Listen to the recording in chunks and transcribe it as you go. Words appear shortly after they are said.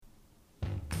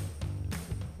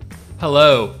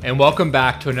Hello, and welcome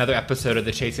back to another episode of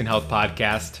the Chasing Health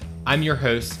Podcast. I'm your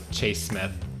host, Chase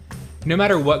Smith. No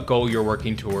matter what goal you're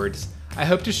working towards, I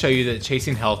hope to show you that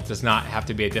chasing health does not have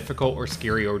to be a difficult or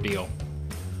scary ordeal.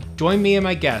 Join me and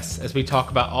my guests as we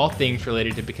talk about all things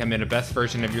related to becoming the best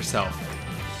version of yourself.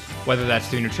 Whether that's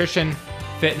through nutrition,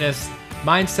 fitness,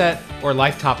 mindset, or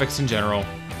life topics in general,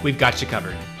 we've got you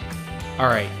covered. All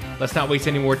right, let's not waste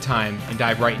any more time and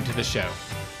dive right into the show.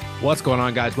 What's going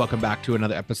on, guys? Welcome back to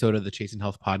another episode of the Chasing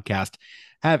Health Podcast.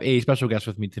 I have a special guest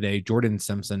with me today, Jordan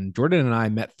Simpson. Jordan and I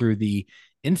met through the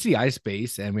NCI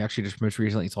space, and we actually just most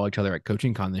recently saw each other at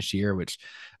Coaching Con this year, which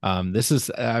this is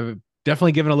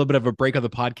definitely given a little bit of a break on the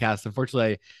podcast.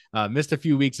 Unfortunately, I missed a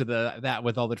few weeks of that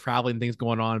with all the traveling things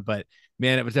going on, but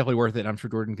man, it was definitely worth it. I'm sure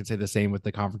Jordan can say the same with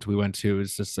the conference we went to.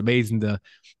 It's just amazing to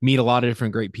meet a lot of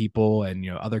different great people and,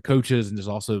 other coaches, and just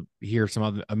also hear some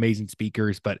other amazing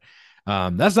speakers. But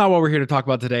that's not what we're here to talk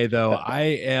about today, though. I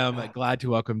am glad to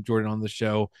welcome Jordan on the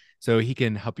show so he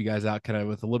can help you guys out kind of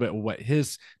with a little bit of what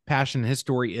his passion, his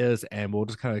story is, and we'll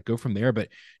just kind of go from there. But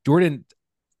Jordan,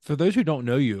 for those who don't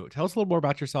know you, tell us a little more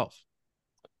about yourself.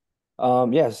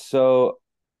 So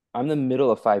I'm the middle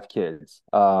of five kids.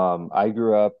 I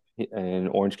grew up in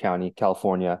Orange County,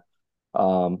 California.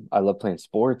 I love playing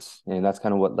sports, and that's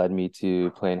kind of what led me to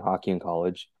playing hockey in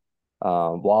college.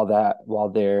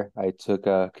 While there, I took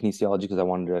kinesiology because I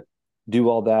wanted to do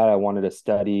all that. I wanted to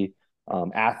study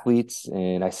athletes,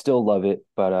 and I still love it,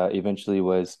 but eventually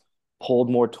was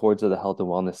pulled more towards the health and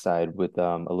wellness side with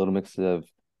a little mix of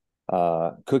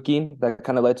cooking that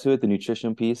kind of led to it, the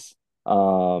nutrition piece,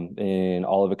 and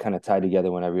all of it kind of tied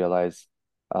together when I realized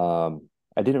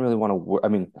I didn't really want to work. I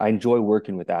mean, I enjoy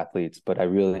working with athletes, but I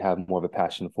really have more of a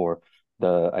passion for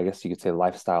I guess you could say,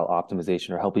 lifestyle optimization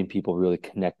or helping people really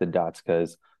connect the dots.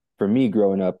 Because for me,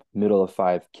 growing up, middle of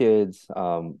five kids,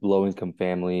 low income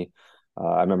family,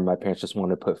 I remember my parents just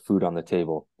wanted to put food on the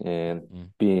table, and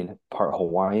being part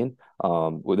Hawaiian,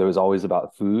 there was always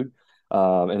about food.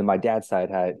 And then my dad's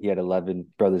side he had 11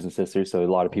 brothers and sisters, so a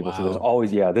lot of people. So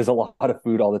Wow. there's a lot of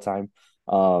food all the time.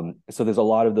 So there's a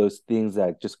lot of those things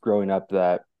that just growing up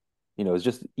that, is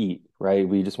just eat, right?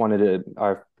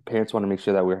 Our parents want to make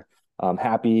sure that we're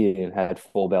happy and had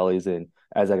full bellies. And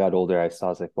as I got older, I saw, I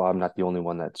was like, well, I'm not the only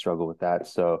one that struggled with that.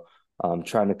 So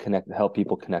trying to help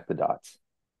people connect the dots.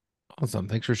 Awesome.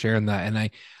 Thanks for sharing that.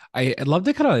 And I'd love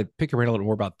to kind of pick your brain a little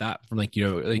more about that from like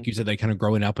you said, like kind of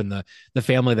growing up in the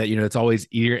family that, it's always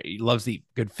loves to eat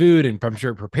good food and I'm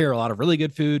sure prepare a lot of really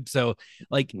good food. So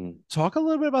like, talk a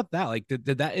little bit about that. Like,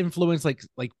 did that influence,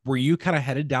 like, were you kind of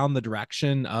headed down the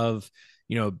direction of,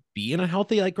 being a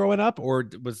healthy, like growing up, or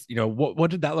was, what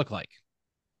did that look like?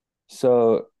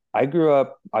 So I grew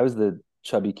up, I was the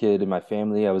chubby kid in my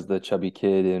family. I was the chubby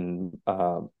kid in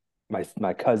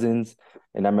my cousins.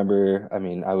 And I remember, I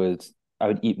mean, I would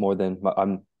eat more than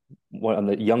I'm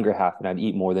the younger half, and I'd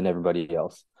eat more than everybody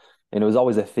else. And it was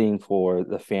always a thing for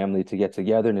the family to get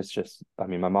together. And it's just, I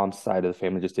mean, my mom's side of the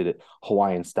family just did it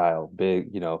Hawaiian style,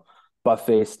 big,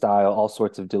 buffet style, all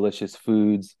sorts of delicious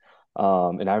foods.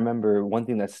 And I remember one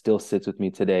thing that still sits with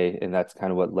me today, and that's kind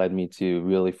of what led me to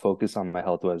really focus on my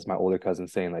health, was my older cousin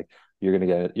saying, like, you're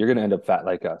gonna end up fat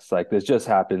like us. Like, this just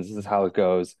happens. This is how it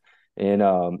goes. And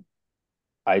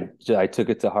I took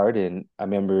it to heart, and I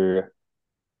remember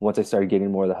once I started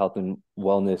getting more of the health and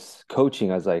wellness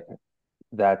coaching, I was like,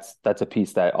 that's a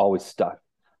piece that always stuck.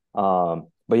 But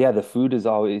yeah, the food is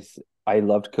always. I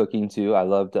loved cooking too.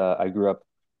 I grew up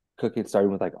cooking,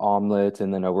 starting with like omelets,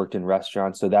 and then I worked in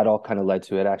restaurants. So that all kind of led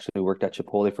to it. I actually worked at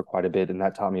Chipotle for quite a bit, and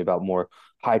that taught me about more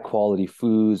high quality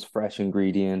foods, fresh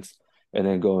ingredients, and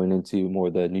then going into more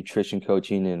the nutrition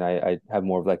coaching. And I have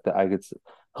more of like I guess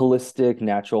holistic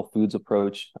natural foods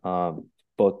approach.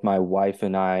 Both my wife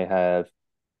and I have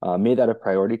made that a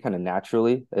priority kind of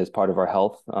naturally as part of our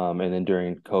health. And then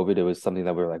during COVID, it was something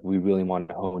that we were like, we really wanted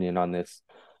to hone in on this.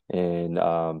 And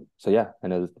so yeah,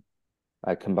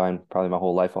 I combined probably my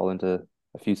whole life all into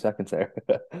a few seconds there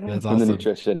That's from the awesome.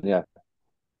 nutrition. Yeah.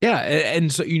 Yeah.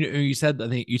 And so, you said, I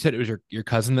think you said it was your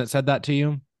cousin that said that to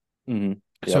you. Hmm.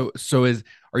 So, Yep.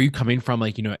 are you coming from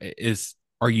like,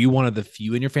 are you one of the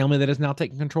few in your family that is now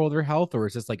taking control of their health, or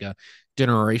is this like a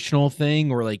generational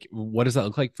thing, or like, what does that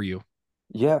look like for you?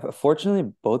 Yeah.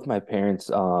 Fortunately, both my parents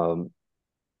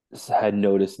had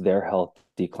noticed their health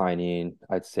declining,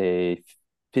 I'd say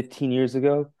 15 years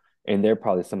ago. And they're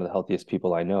probably some of the healthiest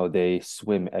people I know. They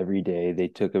swim every day.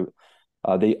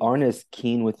 They aren't as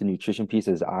keen with the nutrition piece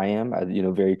as I am,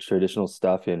 very traditional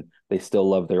stuff. And they still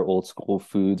love their old school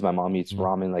foods. My mom eats Mhm.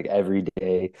 ramen like every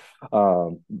day.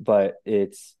 But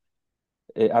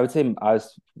I would say I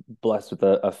was blessed with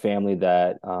a family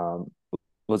that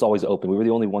was always open. We were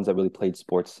the only ones that really played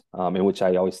sports, in which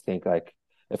I always think like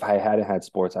if I hadn't had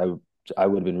sports, I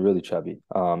would have been really chubby.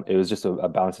 It was just a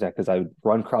balancing act because I would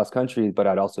run cross country, but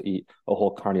I'd also eat a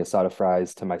whole carne asada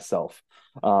fries to myself.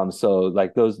 So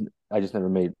like those, I just never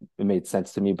made it made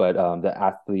sense to me. But the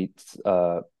athletes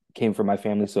came from my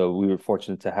family, so we were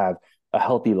fortunate to have a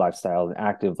healthy lifestyle, an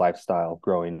active lifestyle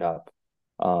growing up.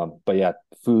 But yeah,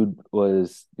 food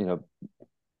was,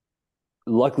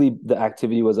 luckily the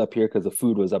activity was up here because the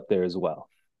food was up there as well.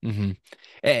 Hmm.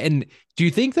 And do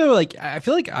you think though, like I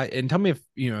feel like and tell me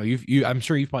if I'm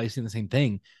sure you've probably seen the same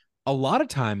thing. A lot of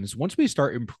times, once we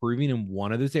start improving in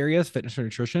one of those areas, fitness or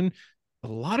nutrition, a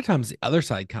lot of times the other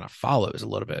side kind of follows a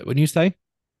little bit. Wouldn't you say?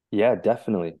 Yeah,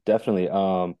 definitely, definitely.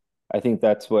 I think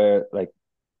that's where like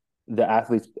the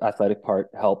athletic part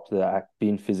helped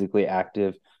being physically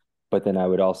active, but then I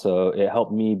would also it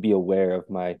helped me be aware of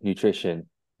my nutrition.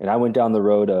 And I went down the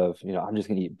road of, I'm just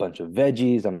gonna eat a bunch of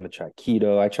veggies. I'm gonna try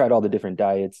keto. I tried all the different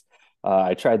diets.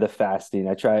 I tried the fasting.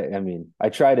 I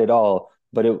tried it all.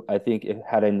 But I think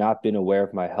had I not been aware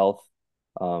of my health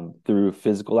through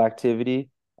physical activity,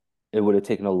 it would have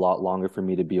taken a lot longer for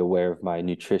me to be aware of my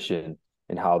nutrition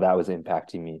and how that was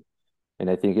impacting me. And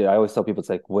I think I always tell people it's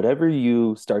like whatever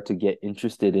you start to get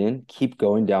interested in, keep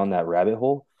going down that rabbit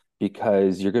hole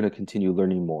because you're going to continue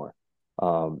learning more.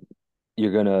 Um,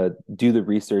 you're going to do the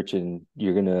research and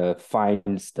you're going to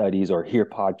find studies or hear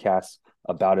podcasts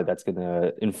about it that's going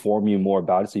to inform you more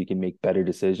about it so you can make better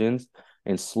decisions.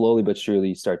 And slowly but surely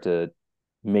you start to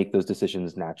make those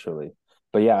decisions naturally.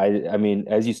 But yeah, I mean,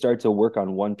 as you start to work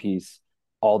on one piece,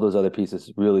 all those other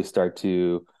pieces really start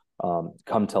to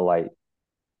come to light.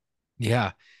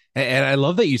 Yeah. And I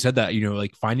love that you said that,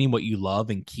 like finding what you love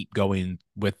and keep going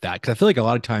with that. Cause I feel like a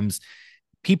lot of times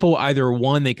people either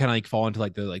one, they kind of like fall into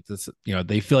like like this,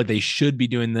 they feel like they should be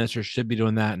doing this or should be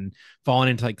doing that and falling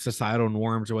into like societal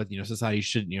norms or what, society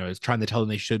should, is trying to tell them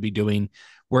they should be doing.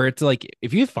 Where it's like,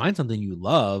 if you find something you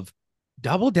love,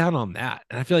 double down on that.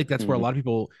 And I feel like that's where a Mm-hmm. lot of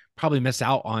people probably miss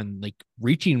out on like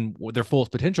reaching their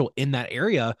fullest potential in that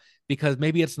area because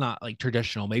maybe it's not like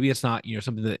traditional. Maybe it's not,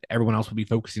 something that everyone else would be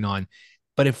focusing on.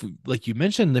 But if, like you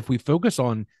mentioned, if we focus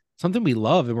on something we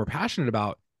love and we're passionate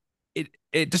about,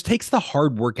 it just takes the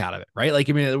hard work out of it, right? Like,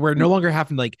 I mean, we're no longer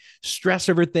having to like stress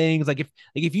over things. Like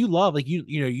if you love, like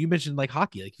you mentioned like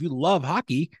hockey, like if you love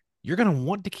hockey, you're gonna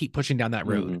want to keep pushing down that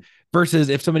road. Mm-hmm. Versus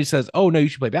if somebody says, "Oh no, you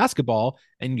should play basketball,"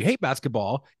 and you hate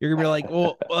basketball, you're gonna be like,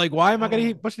 "Well, like why am I gonna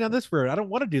keep pushing down this road? I don't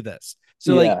want to do this."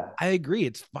 So like, Yeah. I agree.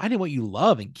 It's finding what you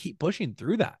love and keep pushing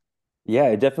through that. Yeah,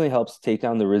 it definitely helps take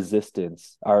down the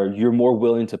resistance, or you're more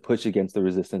willing to push against the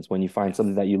resistance when you find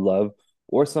something that you love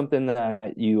or something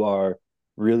that you are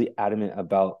really adamant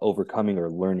about overcoming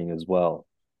or learning as well,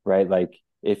 right? Like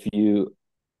if you,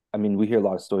 I mean, we hear a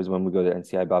lot of stories when we go to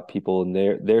NCI about people and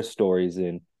their stories.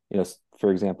 And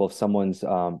for example, if someone's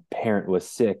parent was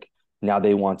sick, now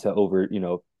they want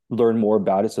to learn more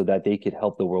about it so that they could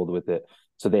help the world with it.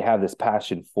 So they have this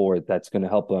passion for it that's going to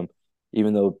help them,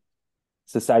 even though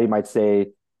society might say,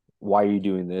 "Why are you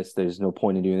doing this? There's no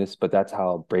point in doing this." But that's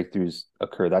how breakthroughs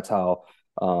occur. That's how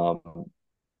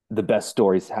the best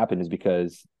stories happen is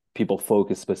because people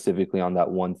focus specifically on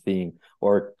that one thing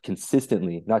or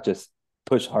consistently, not just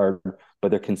push hard,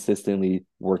 but they're consistently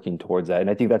working towards that. And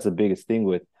I think that's the biggest thing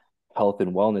with health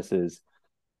and wellness is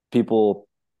people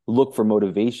look for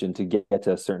motivation to get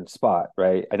to a certain spot,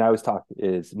 right? And I always talk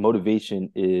is motivation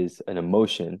is an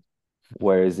emotion,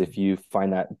 whereas if you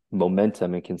find that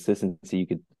momentum and consistency, you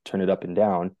could turn it up and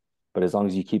down. But as long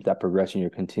as you keep that progression, you're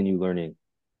continue learning.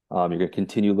 You're going to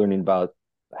continue learning about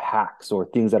hacks or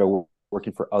things that are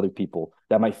working for other people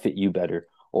that might fit you better,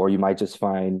 or you might just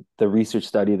find the research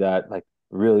study that like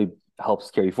really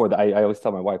helps carry forward. I always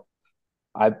tell my wife,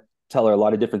 I tell her a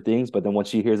lot of different things, but then once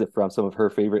she hears it from some of her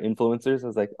favorite influencers, I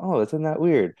was like, oh, isn't that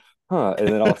weird? Huh. And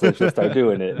then all of a sudden she'll start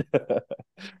doing it.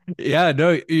 Yeah,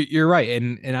 no, you're right,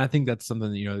 and I think that's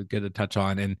something that, good to touch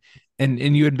on,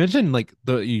 and you had mentioned like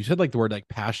you said like the word like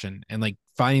passion and like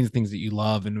finding things that you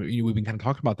love, and we've been kind of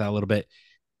talking about that a little bit.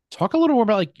 Talk a little more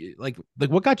about like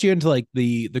what got you into like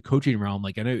the coaching realm.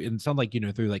 Like I know it sounds like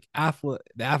through like the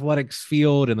athletics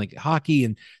field and like hockey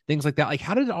and things like that. Like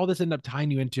how did all this end up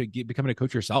tying you into becoming a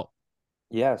coach yourself?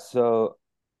 Yeah. So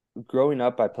growing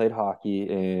up, I played hockey,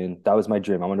 and that was my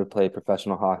dream. I wanted to play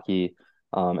professional hockey.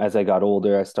 As I got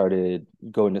older, I started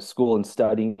going to school and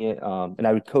studying it. And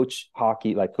I would coach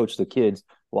hockey, like coach the kids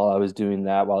while I was doing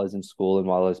that, while I was in school and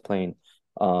while I was playing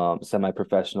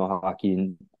semi-professional hockey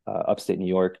in upstate New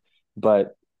York.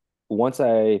 But once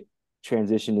I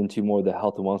transitioned into more of the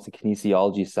health and wellness and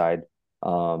kinesiology side,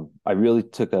 I really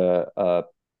took I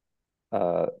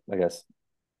guess,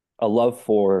 a love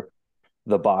for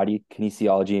the body,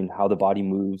 kinesiology, and how the body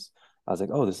moves. I was like,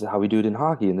 oh, this is how we do it in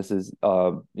hockey, and this is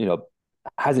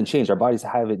hasn't changed. Our bodies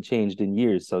haven't changed in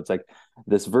years, so it's like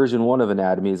this version 1 of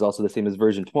anatomy is also the same as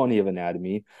version 20 of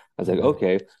anatomy. I was like, Mhm.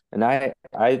 okay, and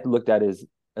I looked at it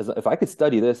as if I could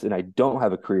study this and I don't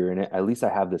have a career in it, at least I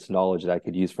have this knowledge that I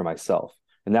could use for myself.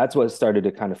 And that's what started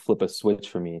to kind of flip a switch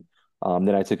for me.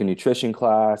 Then I took a nutrition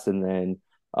class, and then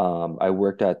I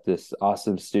worked at this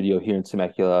awesome studio here in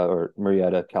Temecula or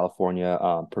Murrieta, California,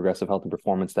 Progressive Health and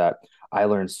Performance, that I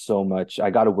learned so much. I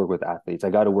got to work with athletes. I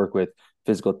got to work with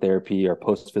physical therapy or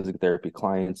post physical therapy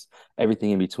clients,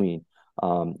 everything in between.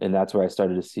 And that's where I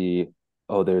started to see,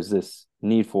 oh, there's this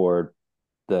need for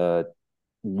the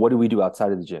what do we do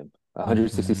outside of the gym?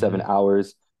 167 Mhm.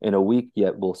 hours in a week,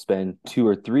 yet we'll spend 2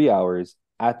 or 3 hours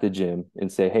at the gym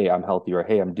and say, hey, I'm healthy, or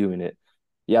hey, I'm doing it.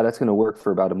 Yeah, that's going to work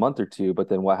for about a month or two. But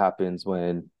then what happens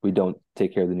when we don't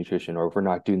take care of the nutrition, or if we're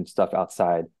not doing stuff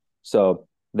outside? So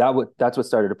that's what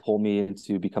started to pull me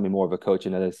into becoming more of a coach.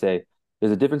 And as I say,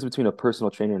 there's a difference between a personal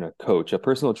trainer and a coach. A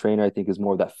personal trainer, I think, is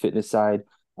more of that fitness side.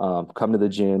 Come to the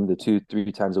gym the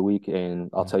 2-3 times a week, and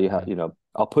I'll tell you how, Mhm.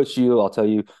 I'll push you, I'll tell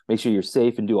you, make sure you're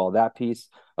safe and do all that piece.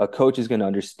 A coach is going to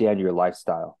understand your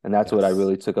lifestyle. And that's what I Yes.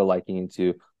 really took a liking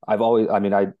into.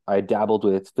 I dabbled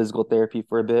with physical therapy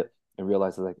for a bit and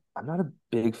realized like, I'm not a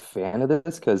big fan of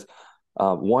this because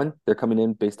one, they're coming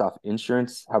in based off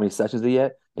insurance, how many sessions they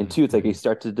get. And two, it's like you Mhm.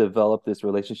 start to develop this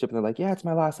relationship and they're like, yeah, it's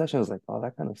my last session. I was like, oh,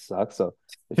 that kind of sucks. So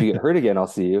if you get hurt again, I'll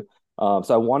see you.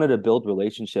 So I wanted to build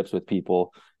relationships with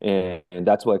people, and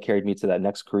that's what carried me to that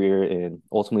next career and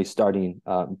ultimately starting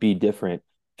Be Different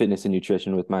Fitness and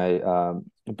Nutrition with my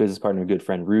business partner, good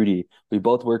friend Rudy. We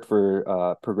both worked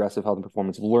for Progressive Health and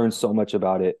Performance, learned so much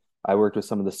about it. I worked with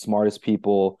some of the smartest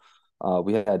people.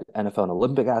 We had NFL and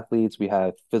Olympic athletes. We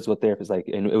had physical therapists,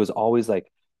 and it was always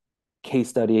like case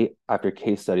study after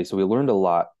case study. So we learned a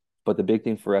lot. But the big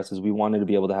thing for us is we wanted to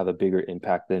be able to have a bigger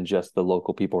impact than just the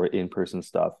local people or in-person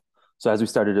stuff. So as we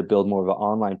started to build more of an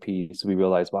online piece, we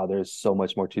realized, wow, there's so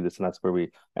much more to this. And that's where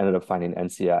we ended up finding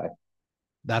NCI.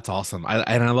 That's awesome.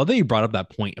 I love that you brought up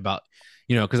that point about,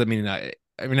 because I mean,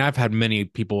 I've had many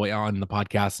people on the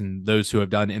podcast, and those who have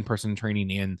done in-person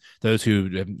training and those who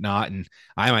have not. And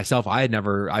I myself, I've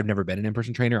never been an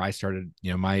in-person trainer. I started,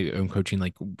 my own coaching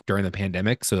like during the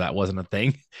pandemic, so that wasn't a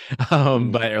thing, Mm-hmm.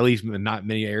 but at least not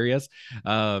many areas.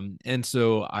 And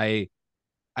so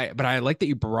but I like that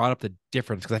you brought up the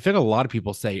difference, because I feel like a lot of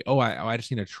people say, "Oh, I just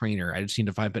need a trainer. I just need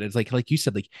to find." But it's like you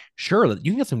said, like sure,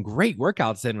 you can get some great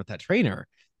workouts in with that trainer,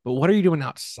 but what are you doing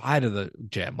outside of the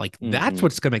gym? Like that's Mm-hmm.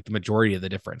 what's gonna make the majority of the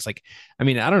difference. Like, I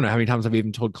mean, I don't know how many times I've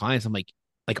even told clients, I'm like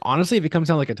honestly, if it comes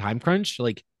down like a time crunch,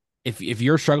 like if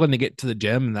you're struggling to get to the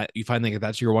gym and that you find like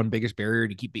that's your one biggest barrier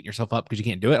to keep beating yourself up because you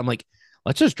can't do it, I'm like,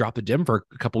 let's just drop the gym for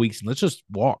a couple weeks and let's just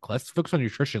walk. Let's focus on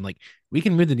nutrition. Like we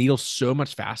can move the needle so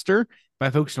much faster by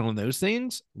focusing on those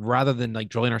things rather than like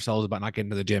drilling ourselves about not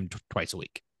getting to the gym twice a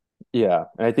week. Yeah,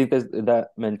 and I think there's that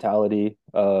mentality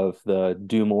of the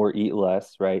do more, eat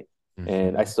less, right?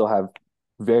 And I Mm-hmm. still have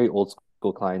very old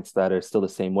school clients that are still the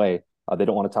same way. They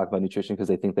don't want to talk about nutrition because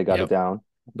they think they got it Yep. down,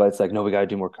 but it's like, no, we got to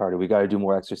do more cardio, we got to do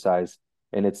more exercise,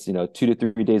 and it's 2 to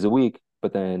 3 days a week.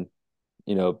 But then,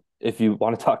 if you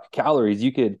want to talk calories,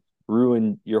 you could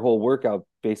ruin your whole workout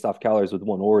based off calories with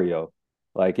one Oreo.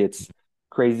 Like it's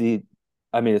crazy.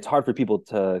 I mean, it's hard for people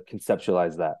to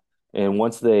conceptualize that. And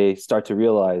once they start to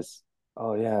realize,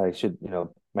 oh yeah, I should,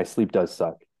 my sleep does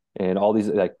suck. And all these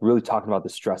like really talking about the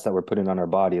stress that we're putting on our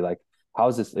body, like how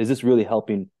is this really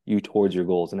helping you towards your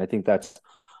goals? And I think that's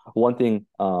one thing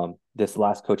this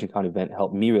last coaching con event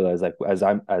helped me realize, like as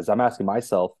I'm asking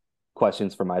myself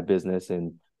questions for my business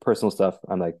and personal stuff,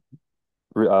 I'm like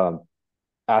um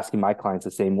asking my clients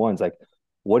the same ones, like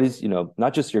what is,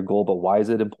 not just your goal, but why is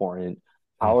it important?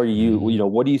 How are you, Mm-hmm.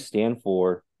 what do you stand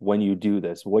for when you do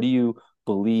this? What do you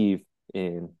believe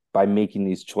in by making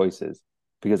these choices?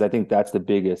 Because I think that's the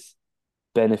biggest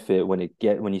benefit when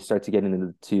you start to get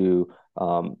into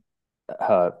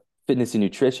uh, fitness and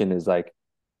nutrition is like,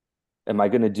 am I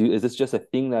going to do, is this just a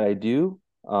thing that I do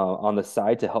on the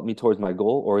side to help me towards my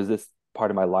goal, or is this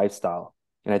part of my lifestyle?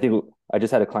 And I think I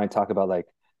just had a client talk about like,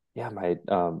 yeah,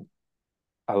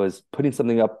 I was putting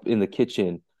something up in the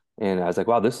kitchen and I was like,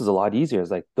 wow, this is a lot easier.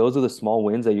 It's like, those are the small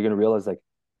wins that you're going to realize, like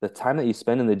the time that you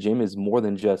spend in the gym is more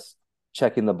than just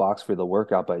checking the box for the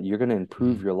workout, but you're going to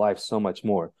improve your life so much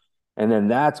more. And then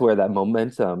that's where that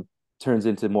momentum turns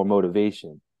into more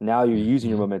motivation. Now you're using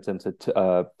your Mm-hmm.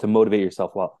 momentum to motivate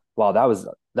yourself. Well, wow, that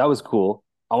was cool.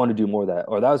 I want to do more of that.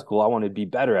 Or that was cool. I want to be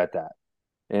better at that.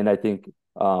 And I think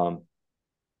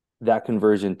that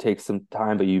conversion takes some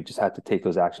time, but you just have to take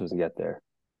those actions to get there.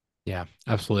 Yeah,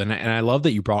 absolutely. And I love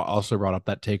that you also brought up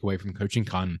that takeaway from Coaching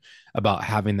Con about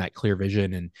having that clear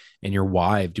vision and your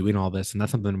why of doing all this. And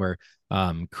that's something where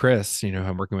Chris, who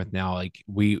I'm working with now, like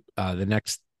we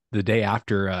the day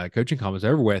after Coaching Con was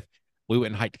over with, we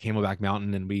went and hiked Camelback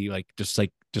Mountain, and we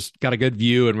just got a good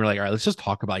view, and we're like, all right, let's just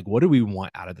talk about like what do we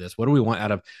want out of this? What do we want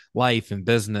out of life and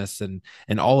business and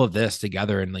all of this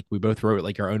together? And like we both wrote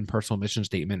like our own personal mission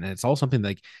statement. And it's all something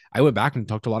like I went back and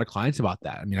talked to a lot of clients about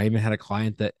that. I mean, I even had a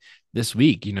client that this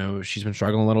week, she's been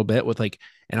struggling a little bit with like,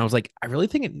 and I was like, I really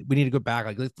think we need to go back,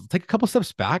 like let's take a couple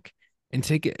steps back and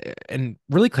take it and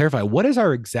really clarify what is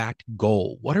our exact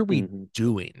goal? What are we Hmm.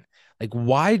 doing? Like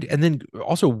why? And then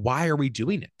also why are we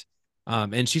doing it?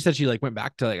 And she said she like went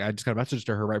back to like I just got a message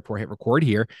to her right before I hit record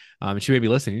here. And she may be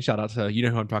listening. Shout out to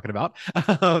who I'm talking about.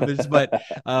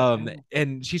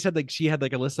 And she said like she had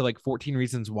like a list of like 14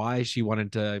 reasons why she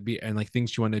wanted to be and like things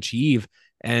she wanted to achieve,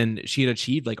 and she had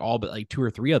achieved like all but like two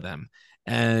or three of them.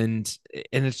 And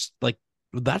it's like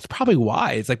that's probably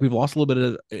why it's like we've lost a little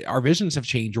bit of our visions have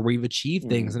changed or we've achieved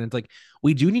things, Hmm. and it's like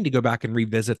we do need to go back and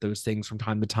revisit those things from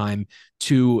time to time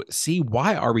to see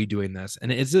why are we doing this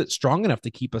and is it strong enough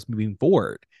to keep us moving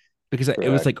forward, because it was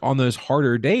Correct. like on those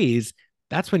harder days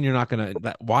that's when you're not gonna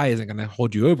that why isn't gonna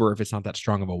hold you over if it's not that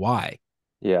strong of a why.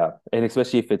 Yeah, and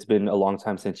especially if it's been a long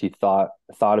time since you thought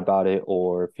about it,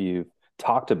 or if you've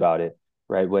talked about it,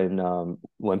 right?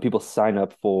 When people sign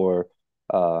up for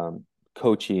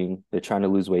coaching, they're trying to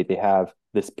lose weight, they have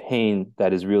this pain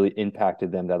that has really impacted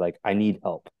them that like I need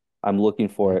help. I'm looking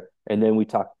for it. And then we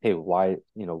talk, hey, why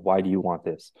do you want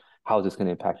this? How is this going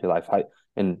to impact your life?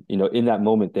 And in that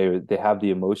moment they have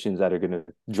the emotions that are going to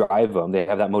drive them. They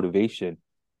have that motivation.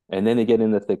 And then they get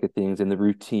in the thick of things in the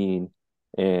routine,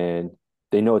 and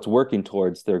they know it's working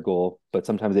towards their goal, but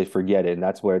sometimes they forget it. And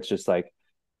that's where it's just like,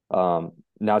 now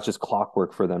it's just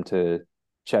clockwork for them to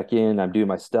check in. I'm doing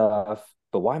my stuff,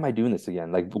 but why am I doing this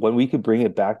again? Like when we could bring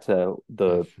it back to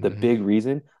the Mm-hmm. big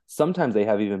reason, sometimes they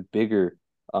have even bigger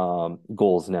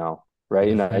goals now, right?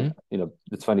 And Mm-hmm.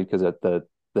 it's funny because at the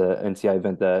NCI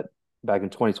event that back in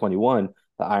 2021,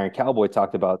 the Iron Cowboy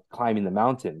talked about climbing the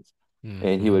mountains,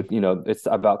 and he Mm-hmm. would, it's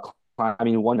about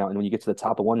climbing one mountain. When you get to the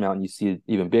top of one mountain, you see an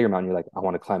even bigger mountain. You're like, I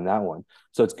want to climb that one.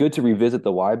 So it's good to revisit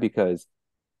the why, because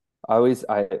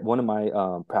I one of my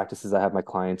practices I have my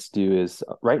clients do is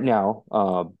right now,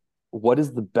 what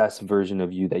is the best version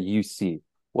of you that you see?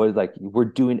 What is like we're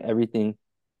doing everything,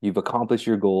 you've accomplished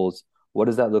your goals. What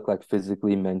does that look like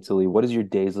physically, mentally? What does your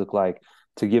days look like?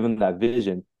 To give them that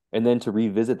vision, and then to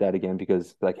revisit that again,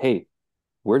 because like, hey,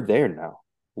 we're there now.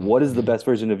 What does the Mm-hmm. best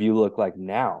version of you look like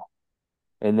now?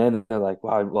 And then they're like,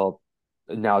 wow, well,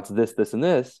 now it's this, this, and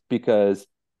this, because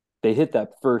they hit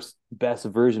that first best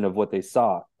version of what they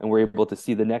saw, and we're able to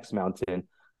see the next mountain.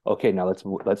 Okay, now let's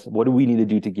what do we need to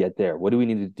do to get there? What do we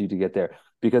need to do to get there?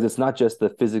 Because it's not just the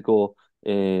physical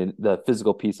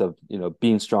piece of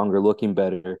being stronger, looking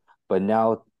better, but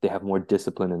now they have more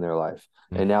discipline in their life,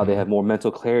 and now they Mm-hmm. have more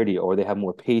mental clarity, or they have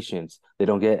more patience. They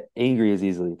don't get angry as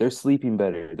easily. They're sleeping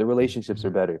better. Their relationships are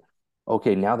Mm-hmm. better.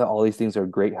 Okay, now that all these things are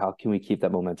great, how can we keep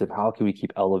that momentum? How can we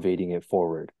keep elevating it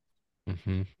forward?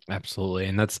 Mm-hmm. Absolutely.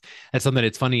 And that's something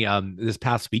it's funny. This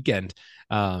past weekend,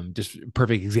 just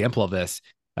perfect example of this.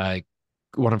 Uh,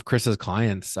 one of Chris's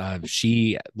clients,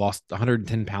 she lost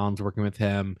 110 pounds working with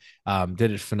him,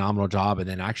 did a phenomenal job. And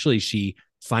then actually she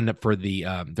signed up for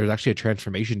there's actually a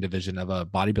transformation division of a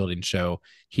bodybuilding show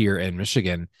here in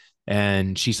Michigan.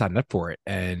 And she signed up for it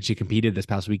and she competed this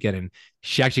past weekend, and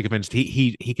she actually convinced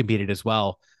he competed as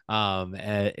well.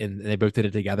 And they both did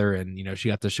it together, and she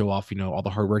got to show off all the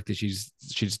hard work that she's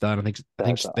done. I think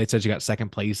That's they awesome. said she got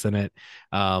second place in it,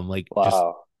 like just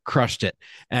Wow. crushed it.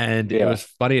 And it Yeah. was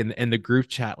funny in the group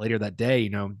chat later that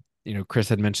day, Chris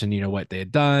had mentioned what they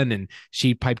had done, and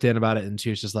she piped in about it, and she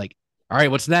was just like, all right,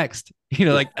 what's next?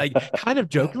 Like kind of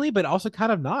jokingly, but also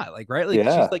kind of not like, right, like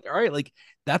she's Yeah. like, all right, like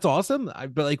that's awesome,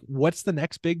 but like what's the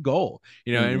next big goal?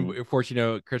 And Hmm. of course,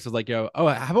 Chris was like, oh, how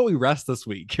about we rest this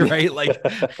week? Right, like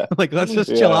like let's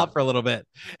just chill Yeah. out for a little bit.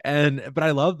 But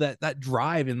I love that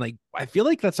drive, and like I feel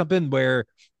like that's something where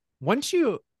once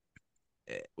you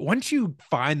once you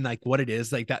find like what it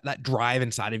is, like that drive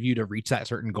inside of you to reach that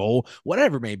certain goal,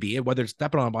 whatever it may be, whether it's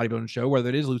stepping on a bodybuilding show, whether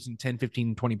it is losing 10,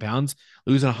 15, 20 pounds,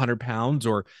 losing 100 pounds,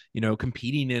 or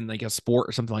competing in like a sport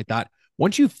or something like that.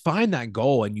 Once you find that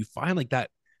goal and you find like that,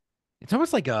 it's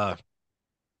almost like I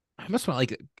must want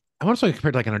like I want to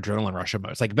compare to like an adrenaline rush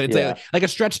almost, like, but it's Yeah. like a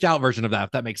stretched out version of that,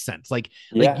 if that makes sense. Like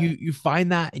Yeah. you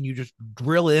find that and you just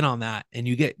drill in on that and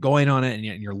you get going on it, and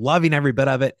you're loving every bit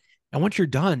of it. And once you're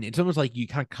done, it's almost like you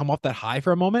kind of come off that high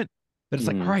for a moment, but it's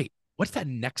like, all Hmm. right, what's that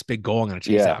next big goal I'm going to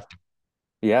chase Yeah. after?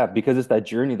 Yeah, because it's that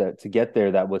journey that to get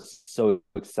there that was so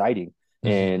exciting.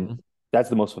 And Mm-hmm. that's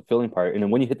the most fulfilling part. And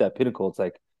then when you hit that pinnacle, it's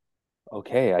like,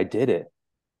 okay, I did it.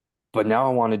 But now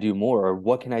I want to do more. Or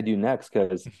what can I do next?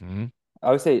 Because Mm-hmm.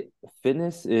 I would say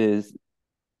fitness is,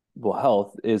 well,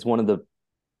 health is one of the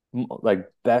like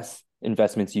best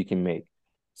investments you can make.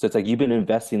 So it's like you've been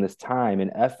investing this time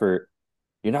and effort.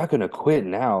 You're not going to quit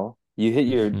now. You hit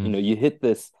your, Mm-hmm. you hit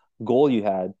this goal you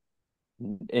had,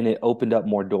 and it opened up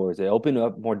more doors. It opened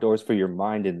up more doors for your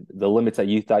mind, and the limits that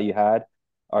you thought you had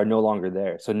are no longer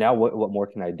there. So now what more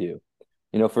can I do?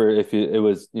 For if it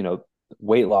was,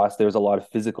 weight loss, there's a lot of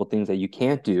physical things that you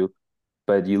can't do,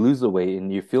 but you lose the weight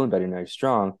and you're feeling better now, you're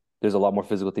strong. There's a lot more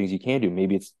physical things you can do.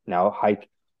 Maybe it's now hike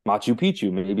Machu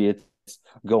Picchu. Maybe it's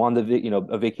go on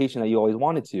a vacation that you always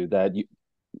wanted to, that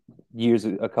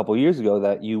a couple years ago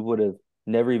that you would have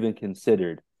never even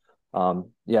considered.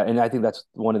 Yeah, and I think that's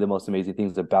one of the most amazing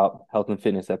things about health and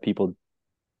fitness, that people,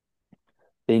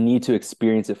 they need to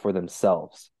experience it for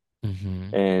themselves.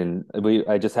 Mm-hmm. And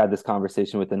I just had this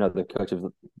conversation with another coach of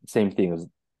the same thing. It was,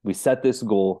 we set this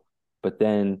goal, but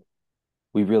then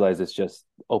we realize it's just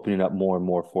opening up more and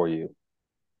more for you.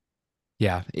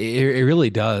 Yeah, it really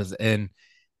does. And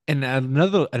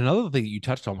another thing that you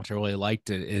touched on, which I really liked,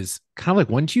 it is kind of like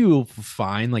once you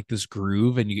find like this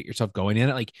groove and you get yourself going in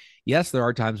it, like yes, there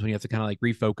are times when you have to kind of like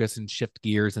refocus and shift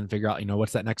gears and figure out,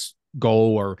 what's that next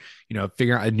goal, or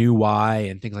figure out a new why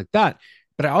and things like that.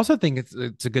 But I also think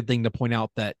it's a good thing to point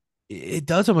out that it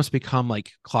does almost become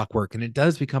like clockwork, and it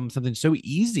does become something so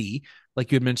easy,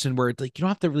 like you had mentioned, where it's like you don't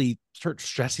have to really start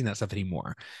stressing that stuff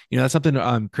anymore. That's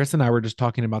something Chris and I were just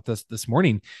talking about this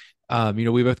morning.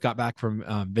 We both got back from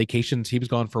vacations. He was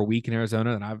gone for a week in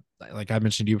Arizona, and like I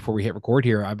mentioned to you before we hit record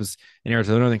here, I was in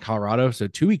Arizona and then Colorado, so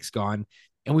 2 weeks gone,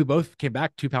 and we both came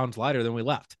back 2 pounds lighter than we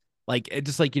left. Like it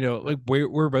just like like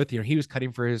we're both, he was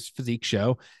cutting for his physique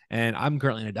show, and I'm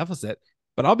currently in a deficit.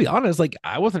 But I'll be honest, like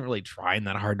I wasn't really trying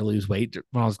that hard to lose weight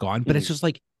when I was gone. But it's Mhm. just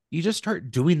like you just start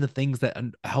doing the things that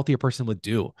a healthier person would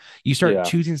do. You start Yeah.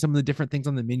 choosing some of the different things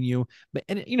on the menu. But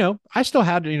and I still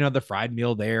had the fried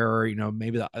meal there, or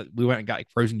maybe we went and got like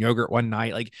frozen yogurt one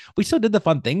night. Like we still did the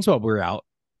fun things while we were out,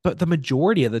 but the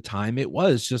majority of the time it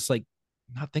was just like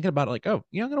not thinking about it, like, oh,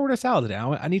 I'm gonna order a salad today.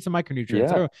 I need some micronutrients.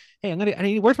 Yeah. Oh, hey, I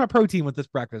need, where's my protein with this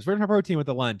breakfast? Where's my protein with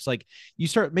the lunch? Like you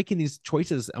start making these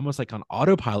choices almost like on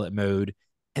autopilot mode.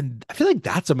 And I feel like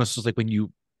that's almost just like when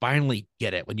you finally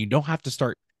get it, when you don't have to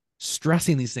start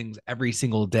stressing these things every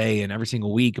single day and every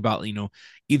single week about,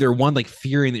 either one, like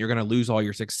fearing that you're going to lose all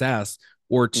your success,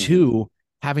 or Hmm. two,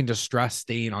 having to stress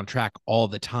staying on track all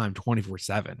the time,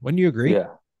 24/7. Wouldn't you agree?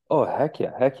 Yeah. Oh, heck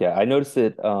yeah. Heck yeah. I noticed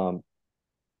it. Uh,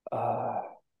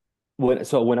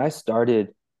 when I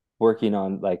started working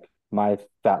on like my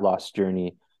fat loss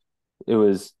journey, it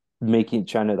was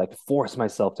trying to like force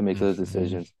myself to make those Mm-hmm.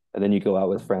 decisions. And then you go out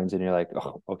with friends and you're like,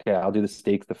 oh, okay, I'll do the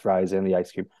steaks, the fries, and the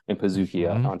ice cream and Pazuki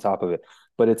Mm-hmm. on top of it.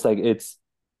 But it's like, it's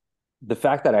the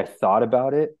fact that I thought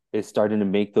about it is starting to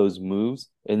make those moves.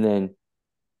 And then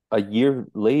a year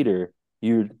later,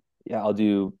 yeah, I'll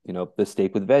do, the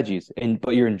steak with veggies.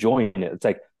 But you're enjoying it. It's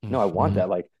like, no, I want Mm-hmm. that.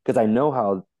 Like, because I know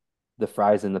how the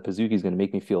fries and the Pazuki is going to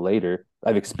make me feel later.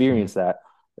 I've Mm-hmm. experienced that.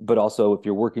 But also, if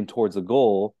you're working towards a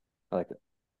goal, like,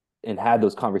 and had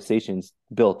those conversations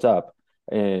built up,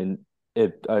 and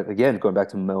it again, going back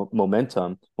to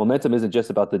momentum isn't just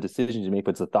about the decisions you make,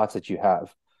 but it's the thoughts that you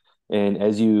have. And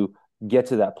as you get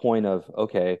to that point of,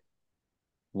 okay,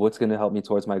 what's going to help me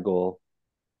towards my goal,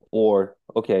 or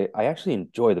okay, I actually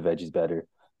enjoy the veggies better.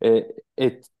 It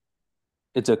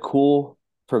it's a cool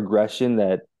progression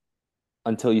that,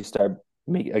 until you start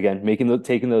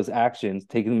taking those actions,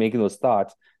 making those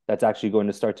thoughts, that's actually going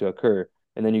to start to occur.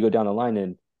 And then you go down the line,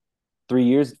 and 3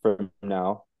 years from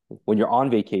now, when you're on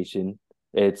vacation,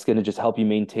 it's going to just help you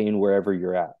maintain wherever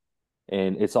you're at.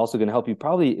 And it's also going to help you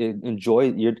probably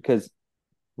enjoy your, because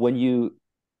when you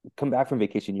come back from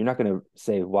vacation, you're not going to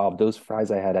say, wow, those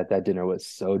fries I had at that dinner was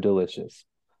so delicious.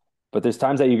 But there's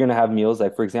times that you're going to have meals.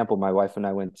 Like, for example, my wife and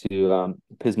I went to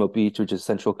Pismo Beach, which is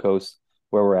Central Coast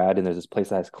where we're at. And there's this place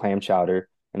that has clam chowder.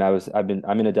 And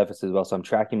I'm in a deficit as well. So I'm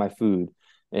tracking my food.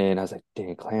 And I was like,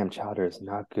 dang, clam chowder is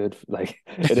not good. Like,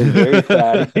 it is very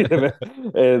fatty.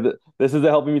 And this is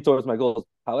helping me towards my goals.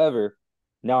 However,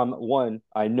 now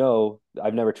I know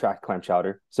I've never tracked clam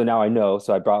chowder. So now I know.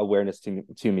 So I brought awareness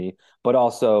to me, but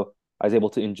also I was able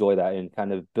to enjoy that and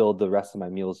kind of build the rest of my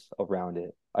meals around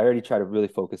it. I already try to really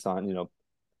focus on,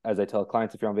 as I tell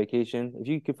clients, if you're on vacation, if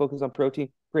you can focus on protein,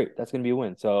 great, that's going to be a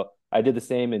win. So I did the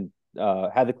same, and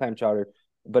had the clam chowder,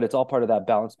 but it's all part of that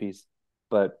balance piece.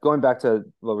 But going back to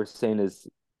what we're saying is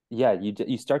yeah,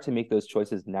 you start to make those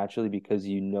choices naturally because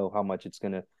you know how much it's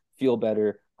going to feel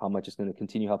better, how much it's going to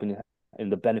continue helping you,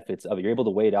 and the benefits of it. You're able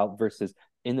to weigh it out versus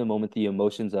in the moment the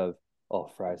emotions of, oh,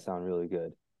 fries sound really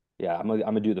good. Yeah, I'm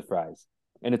gonna do the fries.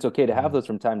 And it's okay to have those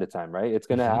from time to time, right? It's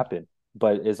gonna Mm-hmm. happen.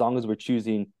 But as long as we're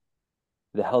choosing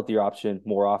the healthier option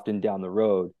more often down the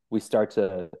road, we start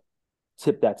to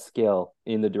tip that scale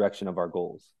in the direction of our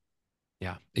goals.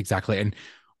 Yeah, exactly. And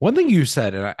one thing you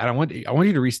said, and I want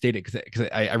you to restate it because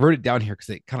I wrote it down here because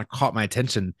it kind of caught my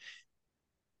attention.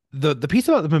 The piece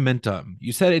about the momentum,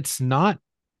 you said it's not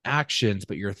actions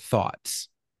but your thoughts.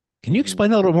 Can you Mm-hmm. explain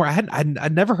that a little more?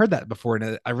 I'd never heard that before,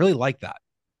 and I really like that.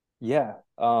 Yeah.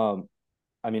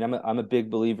 I mean, I'm a big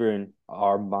believer in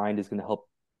our mind is going to help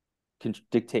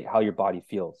dictate how your body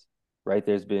feels, right?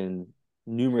 There's been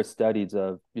numerous studies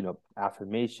of,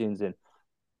 affirmations, and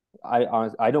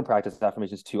I don't practice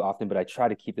affirmations too often, but I try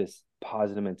to keep this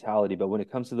positive mentality. But when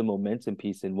it comes to the momentum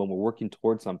piece and when we're working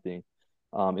towards something,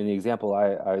 in the example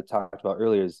I talked about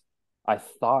earlier is I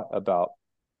thought about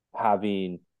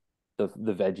having the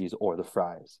veggies or the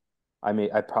fries.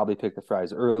 I probably picked the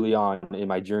fries early on in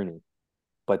my journey,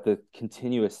 but the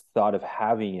continuous thought of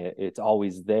having it, it's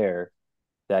always there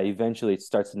that eventually it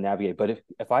starts to navigate. But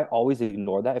if I always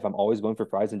ignore that, if I'm always going for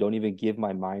fries and don't even give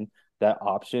my mind that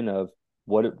option of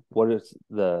what is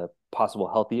the possible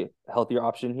healthier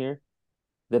option here,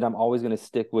 then I'm always going to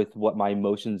stick with what my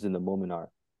emotions in the moment are.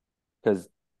 Because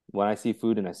when I see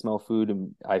food and I smell food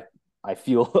and I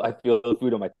feel I feel the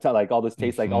food on my tongue, like all this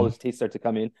taste, like all Mm-hmm. this taste start to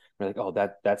come in. You're like, oh,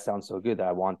 that sounds so good that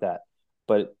I want that.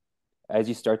 But as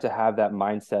you start to have that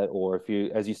mindset, or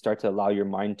as you start to allow your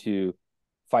mind to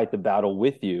fight the battle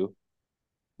with you,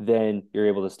 then you're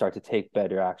able to start to take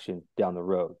better action down the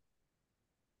road.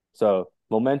 So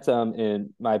momentum,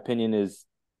 in my opinion, is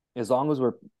as long as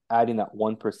we're adding that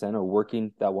 1% or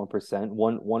working that 1%.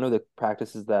 One of the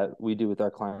practices that we do with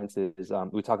our clients is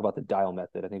we talk about the dial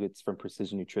method. I think it's from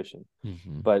Precision Nutrition,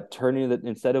 Mm-hmm. but turning it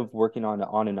instead of working on the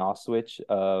on and off switch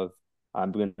of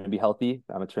I'm going to be healthy,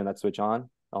 I'm going to turn that switch on.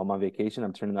 I'm on vacation,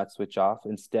 I'm turning that switch off.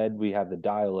 Instead, we have the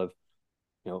dial of,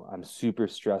 I'm super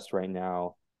stressed right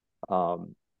now.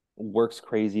 Um, Work's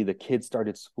crazy. The kids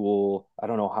started school. I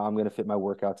don't know how I'm going to fit my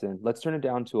workouts in. Let's turn it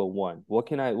down to a one.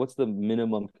 What's the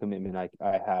minimum commitment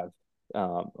I have?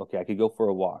 Okay, I could go for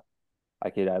a walk. I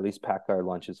could at least pack our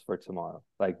lunches for tomorrow.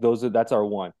 Like that's our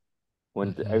one.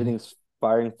 When Mm-hmm. everything's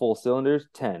firing full cylinders,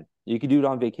 10. You could do it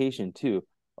on vacation too.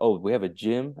 Oh, we have a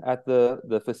gym at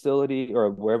the facility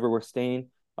or wherever we're staying.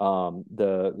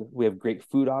 We have great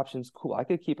food options. Cool. I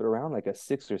could keep it around like a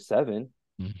 6 or 7.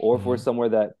 Or if we're Mm-hmm. somewhere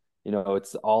that,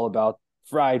 it's all about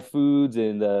fried foods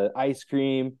and the ice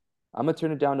cream, I'm gonna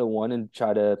turn it down to 1 and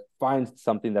try to find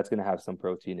something that's gonna have some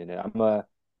protein in it. I'm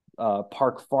gonna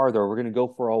park farther. We're gonna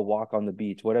go for a walk on the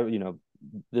beach. Whatever,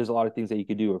 there's a lot of things that you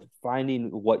could do of finding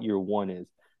what your one is.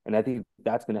 And I think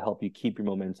that's going to help you keep your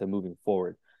momentum moving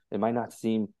forward. It might not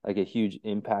seem like a huge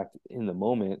impact in the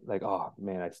moment, like, oh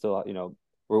man, I still,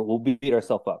 we'll beat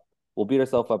ourselves up. We'll beat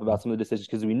ourselves up about some of the decisions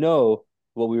because we know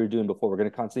what we were doing before. We're going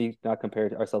to constantly not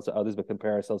compare ourselves to others, but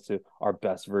compare ourselves to our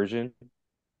best version.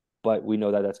 But we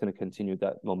know that that's going to continue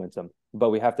that momentum. But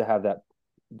we have to have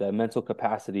that mental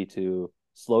capacity to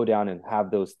slow down and have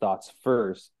those thoughts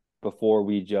first before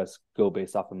we just go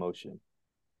based off emotion.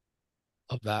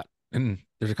 Love that. And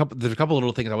there's a couple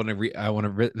little things I want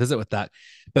to visit with that,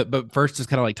 but first, just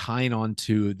kind of like tying on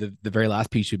to the very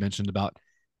last piece you mentioned about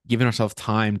giving ourselves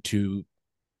time to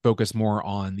focus more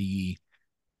on the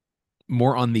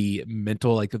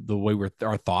mental, like the way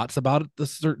our thoughts about the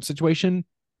certain situation.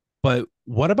 But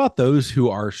what about those who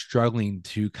are struggling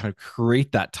to kind of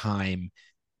create that time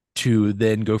to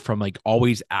then go from like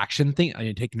always action thing, I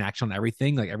mean, taking action on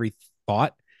everything, like every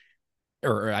thought,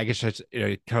 or I guess that's,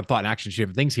 kind of thought and action, two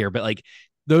different things here, but like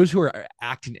those who are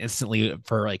acting instantly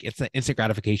for like it's an instant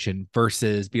gratification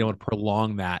versus being able to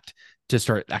prolong that to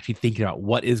start actually thinking about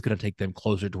what is going to take them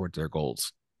closer towards their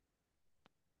goals.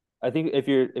 I think if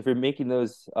you're making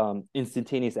those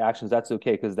instantaneous actions, that's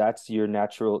okay because that's your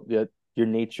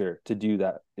nature to do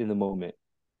that in the moment.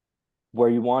 Where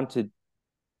you want to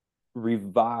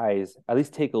revise, at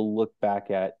least take a look back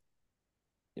at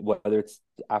whether it's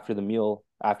after the meal,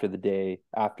 after the day,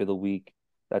 after the week.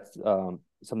 That's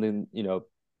something,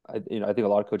 I think a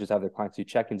lot of coaches have their clients do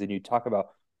check-ins and you talk about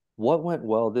what went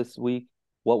well this week,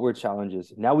 what were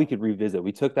challenges. Now we could revisit.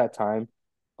 We took that time.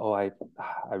 Oh, I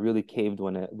really caved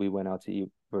when we went out to eat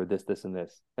for this, and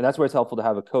this. And that's where it's helpful to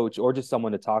have a coach or just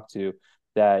someone to talk to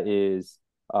that is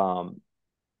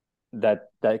that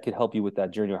could help you with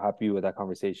that journey or help you with that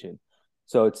conversation.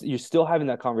 So you're still having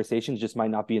that conversation, just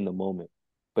might not be in the moment.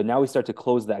 But now we start to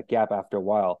close that gap after a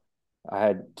while. I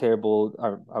had terrible,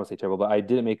 or I would say terrible, but I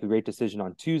didn't make a great decision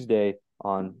on Tuesday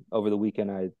on over the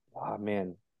weekend. Oh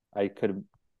man, I could have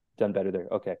done better there.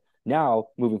 Okay. Now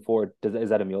moving forward, is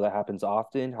that a meal that happens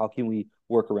often? How can we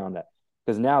work around that?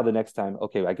 Because now the next time,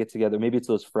 okay, I get together, maybe it's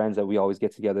those friends that we always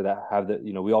get together that have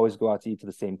we always go out to eat to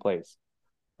the same place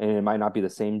and it might not be the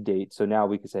same date. So now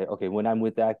we can say, okay, when I'm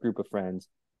with that group of friends,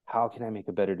 how can I make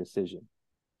a better decision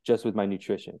just with my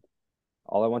nutrition?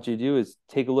 All I want you to do is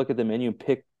take a look at the menu and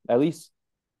pick at least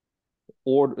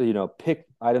order, pick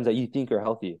items that you think are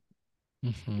healthy.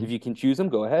 Mm-hmm. If you can choose them,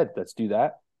 go ahead. Let's do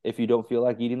that. If you don't feel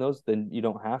like eating those, then you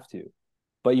don't have to.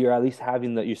 But you're at least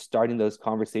you're starting those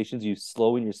conversations, you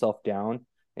slowing yourself down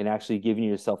and actually giving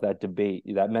yourself that debate,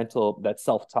 that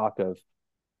self-talk of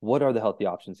what are the healthy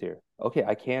options here? Okay,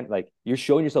 I can't you're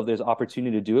showing yourself there's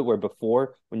opportunity to do it where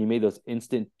before when you made those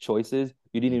instant choices,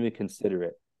 you didn't even consider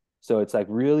it. So it's like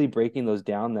really breaking those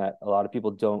down that a lot of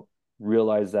people don't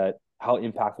realize that how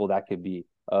impactful that could be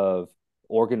of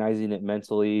organizing it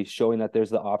mentally, showing that there's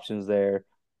the options there,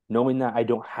 knowing that I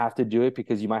don't have to do it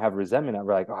because you might have resentment. I'm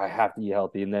like, oh, I have to eat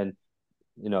healthy. And then,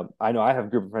 I know I have a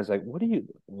group of friends like,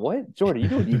 what, Jordan, you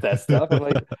don't eat that stuff. I'm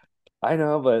like, I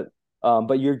know,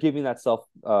 but you're giving that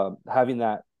having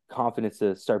that confidence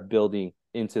to start building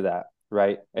into that.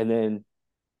 Right. And then,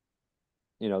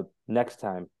 next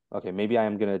time, okay, maybe I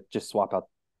am going to just swap out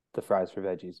the fries for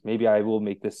veggies. Maybe I will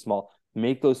make those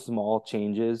small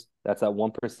changes. That's that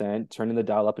 1%, turning the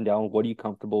dial up and down. What are you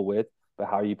comfortable with? But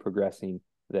how are you progressing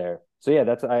there? So yeah,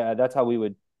 that's how we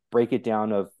would break it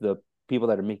down of the people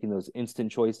that are making those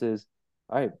instant choices.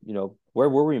 All right, where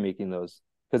were we making those?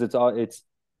 Because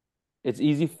it's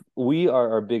easy. We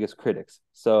are our biggest critics.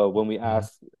 So when we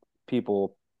ask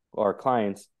people, our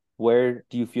clients, where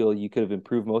do you feel you could have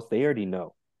improved most? They already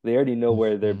know. They already know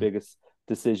where their biggest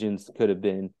decisions could have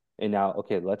been. And now,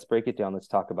 okay, let's break it down. Let's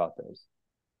talk about those.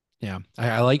 Yeah.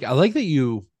 I like that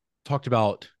you talked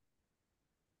about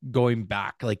going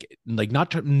back, like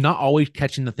not always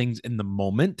catching the things in the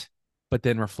moment, but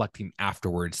then reflecting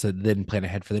afterwards to then plan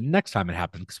ahead for the next time it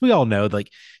happens. Because we all know,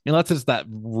 unless it's that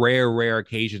rare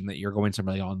occasion that you're going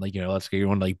somewhere on, let's go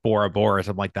on like Bora Bora or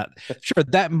something like that. Sure,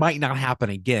 that might not happen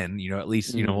again, at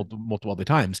least, multiple other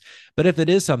times. But if it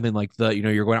is something like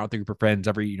you're going out with a group of friends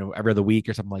every other week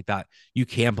or something like that, you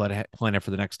can plan it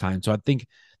for the next time. So I think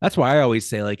that's why I always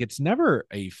say, it's never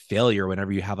a failure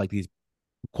whenever you have these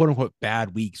quote unquote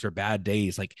bad weeks or bad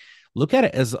days. Look at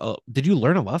it as did you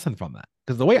learn a lesson from that?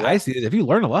 Because the way I see it, if you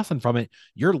learn a lesson from it,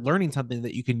 you're learning something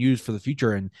that you can use for the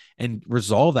future and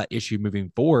resolve that issue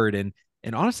moving forward. And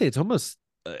honestly, it's almost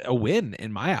a win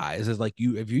in my eyes. Is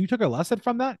if you took a lesson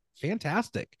from that,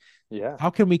 fantastic. Yeah.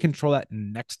 How can we control that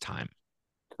next time?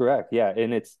 Correct. Yeah.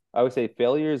 And I would say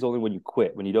failure is only when you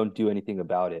quit, when you don't do anything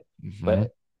about it. Mm-hmm.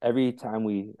 But every time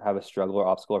we have a struggle or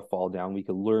obstacle or fall down, we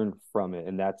can learn from it.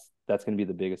 And that's going to be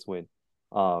the biggest win.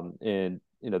 And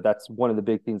that's one of the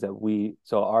big things that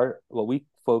what we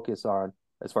focus on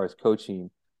as far as coaching,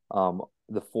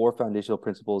 the 4 foundational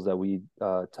principles that we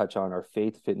touch on are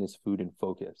faith, fitness, food, and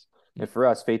focus. And for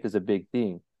us, faith is a big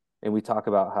thing. And we talk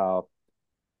about how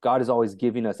God is always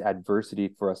giving us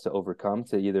adversity for us to overcome,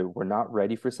 to either we're not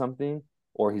ready for something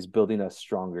or he's building us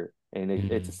stronger. And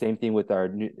it's the same thing with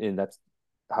and that's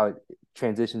how it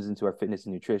transitions into our fitness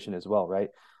and nutrition as well, right?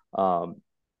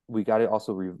 We got to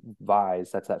also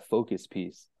revise. That's that focus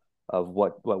piece of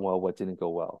what went well, what didn't go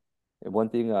well. And one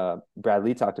thing Brad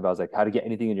Lee talked about is how to get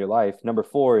anything in your life. Number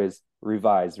 4 is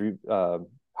revise.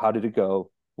 How did it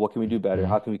go? What can we do better?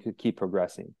 How can we keep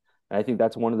progressing? And I think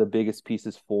that's one of the biggest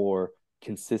pieces for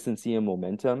consistency and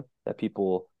momentum that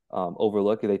people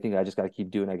overlook. They think I just got to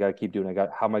keep doing.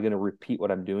 How am I going to repeat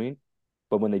what I'm doing?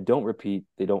 But when they don't repeat,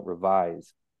 they don't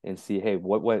revise and see, hey,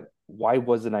 why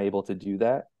wasn't I able to do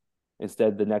that?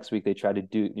 Instead, the next week they try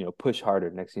to push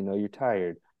harder. Next thing you know, you're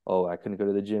tired. Oh, I couldn't go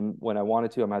to the gym when I wanted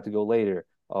to. I'm gonna have to go later.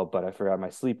 Oh, but I forgot my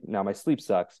sleep. Now my sleep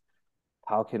sucks.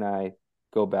 How can I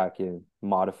go back and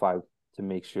modify to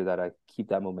make sure that I keep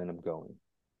that momentum going?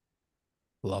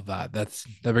 Love that. That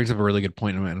brings up a really good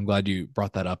point, and I'm glad you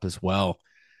brought that up as well.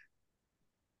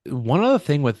 One other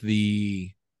thing with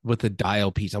the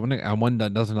dial piece,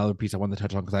 that's another piece I wanted to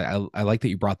touch on because I like that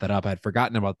you brought that up. I had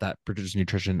forgotten about that precision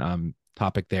nutrition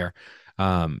topic there.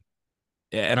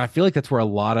 And I feel like that's where a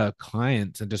lot of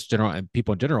clients and just general and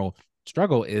people in general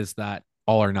struggle, is that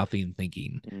all or nothing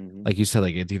thinking. Like you said,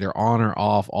 it's either on or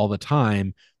off all the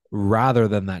time rather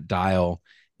than that dial.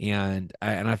 And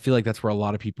I feel like that's where a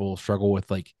lot of people struggle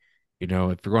with, if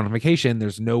you're going on vacation,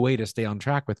 there's no way to stay on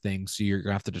track with things. So you're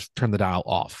gonna have to just turn the dial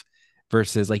off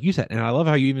versus like you said. And I love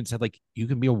how you even said, you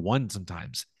can be a 1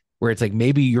 sometimes, where it's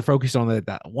maybe you're focused on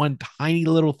that one tiny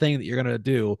little thing that you're going to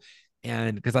do.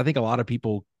 And because I think a lot of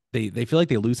people, they feel like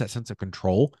they lose that sense of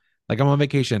control. Like I'm on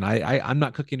vacation. I'm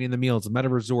not cooking any of the meals. I'm at a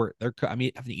resort. I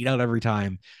mean, I have to eat out every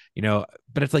time,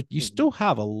 but it's like you Mhm. still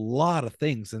have a lot of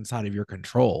things inside of your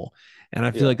control. And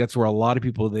I feel Yeah. like that's where a lot of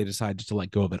people, they decide just to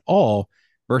let go of it all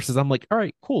versus I'm like, all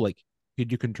right, cool. Like,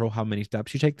 could you control how many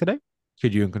steps you take today?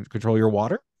 Could you control your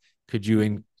water? Could you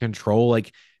Mhm. control,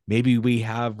 like, maybe we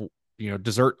have,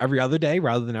 dessert every other day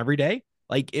rather than every day?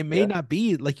 Like, it may Yeah. not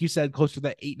be, like you said, closer to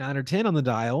that 8, 9, or 10 on the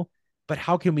dial, but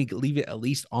how can we leave it at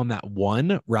least on that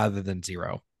one rather than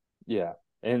zero? Yeah.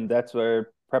 And that's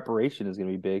where preparation is going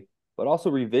to be big, but also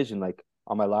revision. Like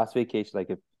on my last vacation, like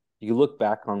if you look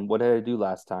back on what did I do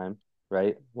last time,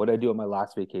 right? What did I do on my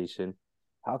last vacation?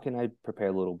 How can I prepare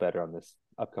a little better on this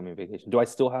upcoming vacation? Do I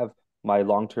still have my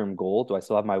long-term goal? Do I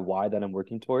still have my why that I'm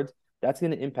working towards? That's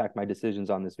going to impact my decisions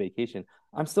on this vacation.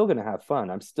 I'm still going to have fun.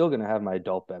 I'm still going to have my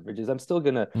adult beverages. I'm still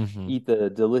going to Mm-hmm. eat the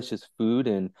delicious food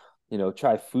and,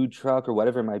 try food truck or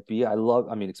whatever it might be. I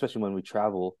mean, especially when we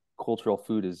travel, cultural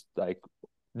food is like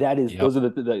Yep. those are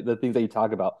the things that you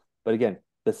talk about. But again,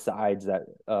 the sides that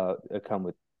come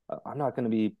with, I'm not going to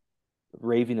be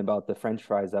raving about the French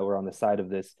fries that were on the side of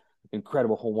this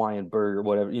incredible Hawaiian burger,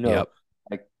 whatever, Yep.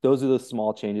 like those are the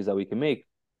small changes that we can make,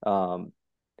 um,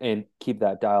 and keep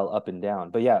that dial up and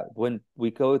down. But yeah, when we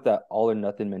go with that all or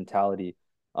nothing mentality,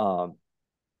 um,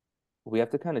 we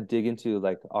have to kind of dig into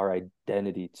like our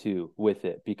identity too with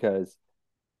it because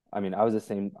I mean, I was the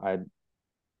same.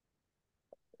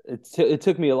 It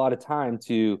took me a lot of time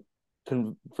to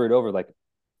convert over like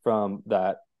from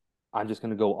that I'm just going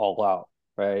to go all out,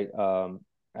 right?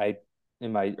 I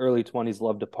in my early 20s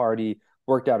loved to party,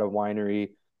 worked out a winery,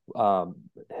 um,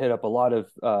 hit up a lot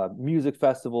of music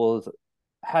festivals,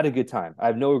 had a good time. I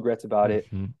have no regrets about it,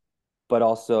 Mm-hmm. but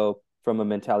also from a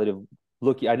mentality of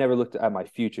looking, I never looked at my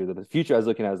future. The future I was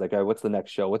looking at was like, all right, what's the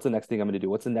next show? What's the next thing I'm going to do?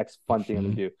 What's the next fun thing I'm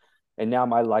going Mm-hmm. to do? And now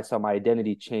my lifestyle, my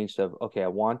identity changed of, okay, I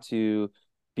want to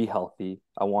be healthy.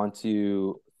 I want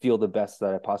to feel the best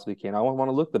that I possibly can. I want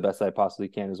to look the best that I possibly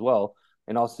can as well.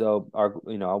 And also, I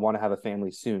want to have a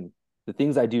family soon. The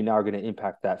things I do now are going to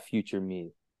impact that future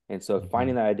me. And so Mm-hmm.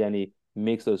 finding that identity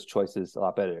makes those choices a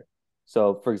lot better.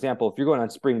 So, for example, if you're going on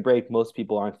spring break, most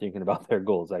people aren't thinking about their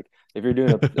goals. Like if you're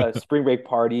doing a spring break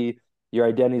party, your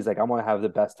identity is like, I want to have the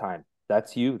best time.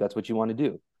 That's you. That's what you want to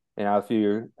do. And now if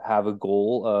you have a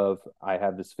goal of, I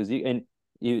have this physique, and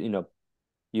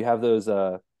you have those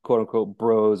quote unquote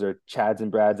bros or Chads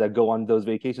and Brads that go on those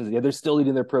vacations. Yeah, they're still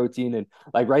eating their protein and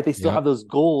like right, they still Yep. have those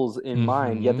goals in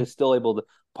mind, yet Mm-hmm. they're still able to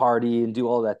party and do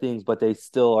all that things, but they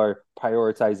still are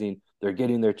prioritizing. They're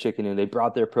getting their chicken and they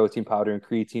brought their protein powder and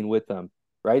creatine with them.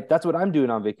 Right. That's what I'm doing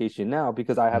on vacation now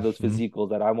because I have those Mm-hmm. physiques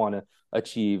that I want to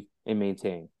achieve and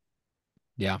maintain.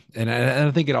 Yeah. And I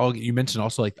think it all, you mentioned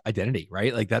also like identity,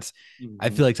 right? Like that's, I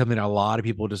Mm-hmm. feel like something a lot of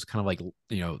people just kind of like,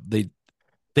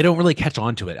 they don't really catch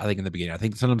on to it. I think in the beginning, I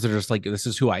think sometimes they're just like, this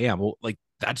is who I am. Well, like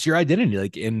that's your identity.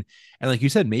 Like, and like you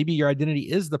said, maybe your identity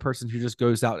is the person who just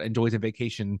goes out, enjoys a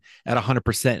vacation at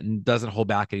 100% and doesn't hold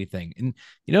back anything. And,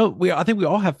 I think we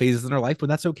all have phases in our life when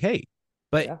that's okay.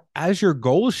 But Yeah. as your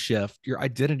goals shift, your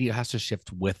identity has to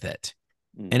shift with it.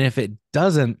 And Mm-hmm. if it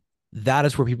doesn't, that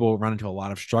is where people run into a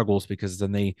lot of struggles because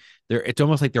then it's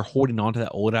almost like they're holding on to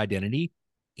that old identity.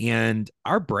 And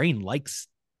our brain likes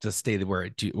to stay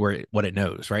what it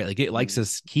knows, right? Like it likes Mm-hmm.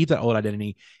 to keep that old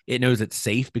identity. It knows it's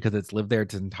safe because it's lived there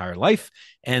its entire life.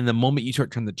 And the moment you start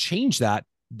trying to change that,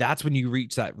 that's when you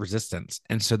reach that resistance.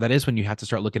 And so that is when you have to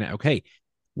start looking at, okay,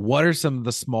 what are some of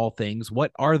the small things?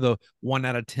 What are the 1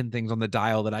 out of 10 things on the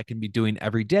dial that I can be doing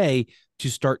every day to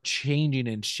start changing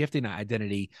and shifting that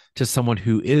identity to someone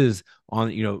who is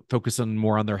focusing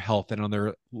more on their health and on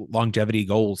their longevity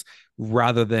goals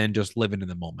rather than just living in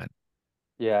the moment.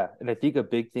 Yeah. And I think a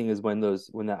big thing is when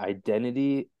that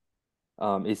identity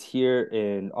is here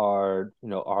and our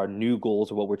new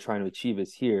goals or what we're trying to achieve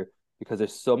is here because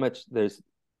there's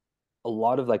a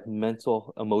lot of like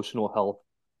mental emotional health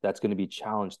that's going to be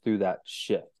challenged through that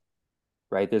shift,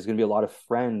 right? There's going to be a lot of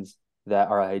friends that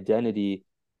our identity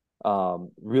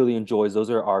really enjoys. Those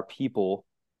are our people,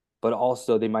 but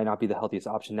also they might not be the healthiest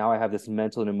option. Now I have this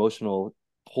mental and emotional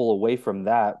pull away from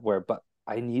that but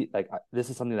I need this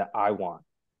is something that I want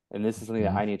and this is something that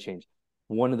Mm-hmm. I need to change.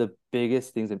 One of the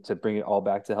biggest things to bring it all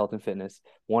back to health and fitness,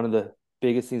 one of the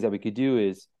biggest things that we could do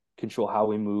is control how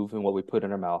we move and what we put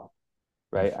in our mouth,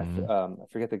 right? Mm-hmm. I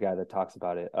forget the guy that talks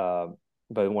about it,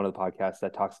 but in one of the podcasts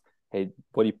that talks, hey,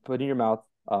 what do you put in your mouth,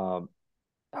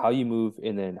 how you move,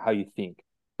 and then how you think.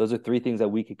 Those are three things that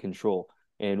we could control.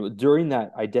 And during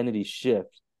that identity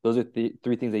shift, those are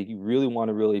three things that you really want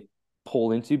to really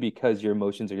pull into because your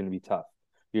emotions are going to be tough.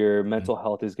 Your mental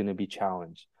health is going to be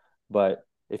challenged. But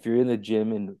if you're in the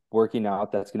gym and working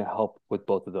out, that's going to help with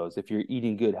both of those. If you're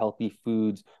eating good, healthy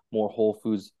foods, more whole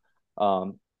foods,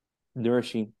 um,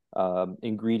 nourishing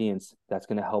ingredients, that's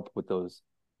going to help with those.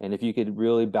 And if you could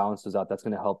really balance those out, that's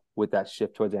going to help with that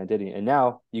shift towards identity. And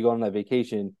now you go on that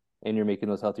vacation and you're making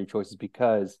those healthier choices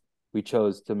because we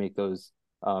chose to make those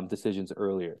decisions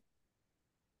earlier.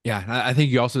 Yeah, I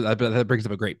think you also that brings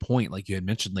up a great point. Like you had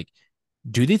mentioned, like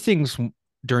do these things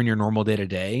during your normal day to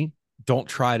day. Don't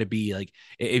try to be like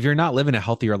if you're not living a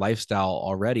healthier lifestyle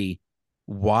already.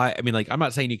 Why? I mean, like I'm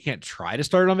not saying you can't try to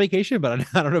start it on vacation, but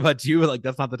I don't know about you. But like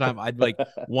that's not the time I'd like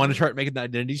want to start making that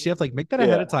identity shift. Like make that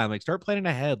ahead Yeah. of time. Like start planning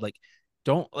ahead. Like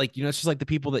don't like it's just like the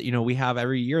people that we have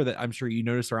every year that I'm sure you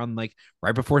notice around like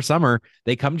right before summer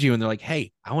they come to you and they're like,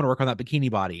 hey, I want to work on that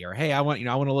bikini body, or hey, I want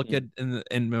I want to look good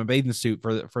in my bathing suit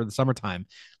for the summertime.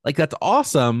 Like that's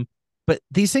awesome, but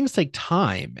these things take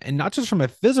time, and not just from a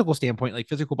physical standpoint, like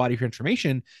physical body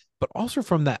transformation, but also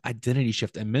from that identity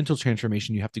shift and mental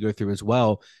transformation you have to go through as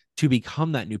well to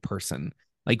become that new person.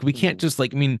 Like we can't just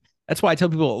like, I mean, that's why I tell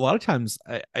people a lot of times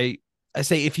I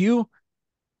say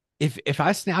if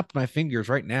I snapped my fingers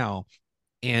right now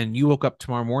and you woke up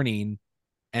tomorrow morning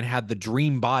and had the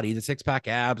dream body, the six pack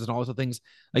abs and all those other things,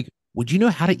 like would you know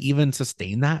how to even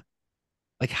sustain that?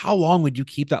 Like how long would you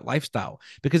keep that lifestyle?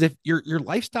 Because if your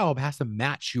lifestyle has to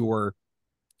match your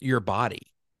body,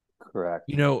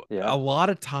 Correct. a Yeah. lot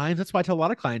of times that's why I tell a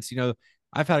lot of clients,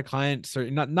 I've had a client, so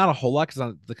not a whole lot because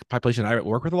on the population I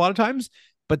work with a lot of times,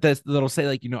 but that'll say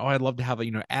like, oh, I'd love to have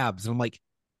abs. And I'm like,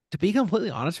 to be completely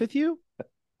honest with you,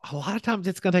 a lot of times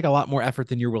it's gonna take a lot more effort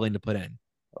than you're willing to put in.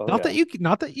 Oh Not that yeah.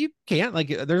 you can't. Like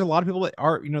there's a lot of people that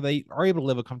are, they are able to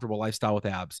live a comfortable lifestyle with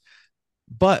abs.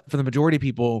 But for the majority of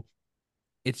people,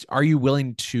 it's are you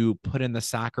willing to put in the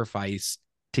sacrifice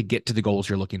to get to the goals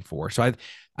you're looking for? So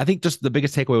I think just the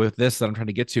biggest takeaway with this that I'm trying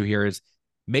to get to here is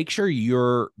make sure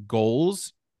your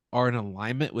goals are in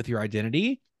alignment with your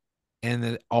identity and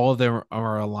that all of them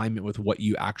are in alignment with what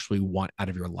you actually want out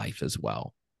of your life as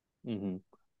well. Mm-hmm.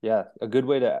 Yeah. A good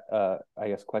way to, I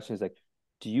guess, question is like,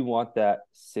 do you want that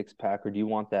six pack or do you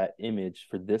want that image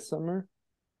for this summer?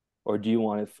 Or do you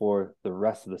want it for the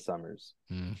rest of the summers?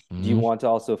 Do you Mm-hmm. want to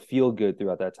also feel good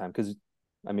throughout that time? Because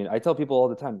I mean, I tell people all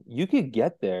the time, you could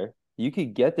get there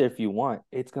if you want.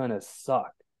 It's gonna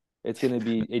suck. It's gonna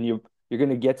be, and you're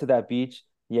gonna get to that beach.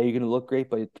 Yeah, you're gonna look great,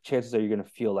 but chances are you're gonna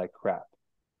feel like crap.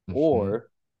 Mm-hmm.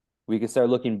 Or we can start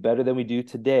looking better than we do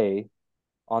today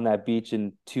on that beach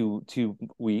in two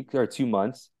weeks or 2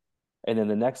 months, and then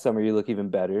the next summer you look even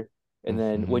better. And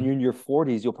then when Mm-hmm. you're in your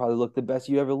 40s, you'll probably look the best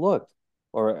you ever looked,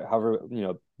 or however,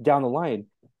 down the line.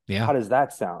 Yeah. How does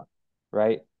that sound?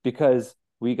 Right? Because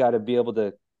we got to be able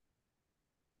to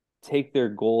take their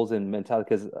goals and mentality.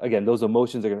 Because again, those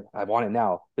emotions are gonna, I want it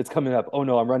now. It's coming up. Oh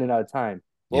no, I'm running out of time.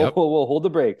 Whoa, Yep. whoa, whoa, hold the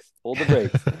brakes. Hold the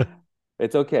brakes.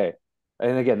 It's okay.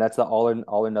 And again, that's the all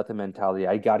or nothing mentality.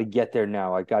 I got to get there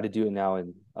now. I got to do it now.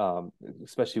 And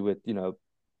especially with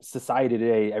society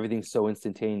today, everything's so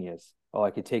instantaneous. Oh,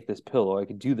 I could take this pill, or I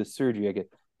could do this surgery. I could,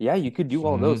 yeah, you could do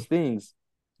all Mm-hmm. those things,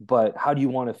 but how do you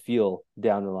want to feel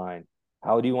down the line?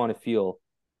 How do you want to feel?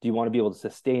 Do you want to be able to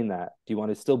sustain that? Do you want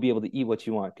to still be able to eat what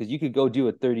you want? Because you could go do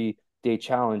a 30-day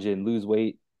challenge and lose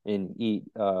weight and eat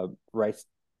rice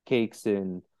cakes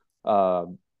and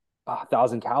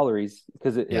 1,000 calories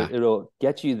because Yeah. it'll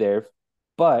get you there,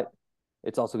 but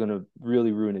it's also going to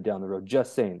really ruin it down the road.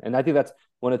 Just saying. And I think that's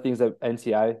one of the things that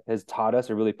NCI has taught us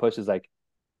or really pushed is like,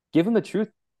 give them the truth,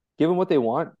 give them what they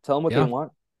want, tell them what they Yeah.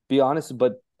 want, be honest,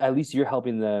 but at least you're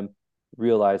helping them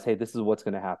realize, hey, this is what's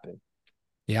going to happen.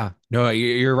 Yeah, no,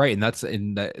 you're right, and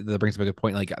that brings up a good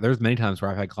point. Like, there's many times where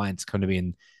I've had clients come to me,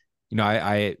 and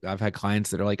I've had clients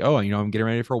that are like, oh, I'm getting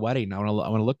ready for a wedding. I want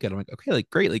to look at. It. I'm like, okay, like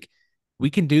great, like we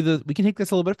can take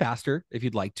this a little bit faster if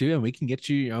you'd like to, and we can get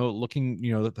you, looking,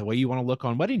 the way you want to look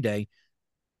on wedding day.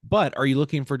 But are you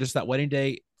looking for just that wedding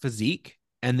day physique,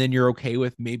 and then you're okay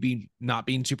with maybe not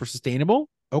being super sustainable?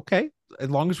 Okay, as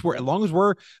Yeah. long as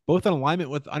we're both in alignment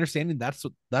with understanding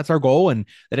that's our goal, and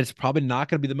that it's probably not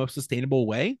going to be the most sustainable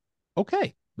way.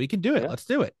 Okay, we can do it. Yeah. Let's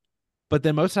do it. But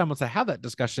then most of the time, once I have that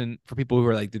discussion for people who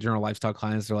are like the general lifestyle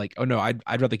clients, they're like, "Oh no,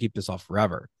 I'd rather keep this off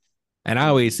forever." And I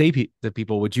always Mm-hmm. say to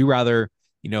people, would you rather,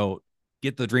 you know,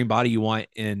 get the dream body you want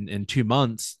in 2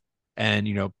 months and,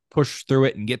 push through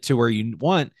it and get to where you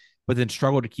want, but then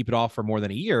struggle to keep it off for more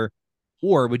than a year?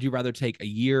 Or would you rather take a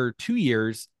year, 2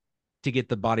 years to get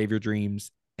the body of your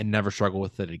dreams and never struggle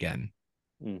with it again?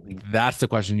 Mm-hmm. Like that's the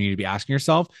question you need to be asking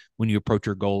yourself when you approach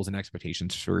your goals and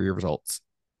expectations for your results.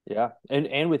 Yeah.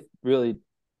 And with really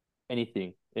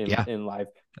anything in Yeah, in life,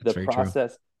 that's the very true.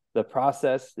 process the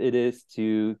process it is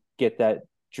to get that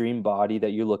dream body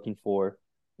that you're looking for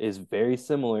is very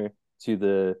similar to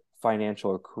the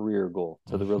financial or career goal,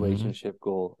 to the relationship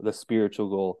goal, the spiritual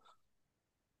goal.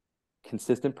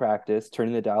 Consistent practice,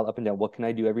 turning the dial up and down. What can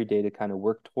I do every day to kind of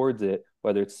work towards it,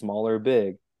 whether it's small or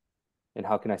big, and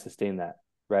how can I sustain that,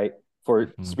 right?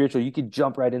 For spiritual, you could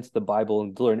jump right into the Bible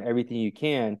and learn everything you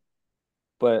can,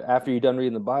 but after you're done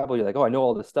reading the Bible, you're like, oh, I know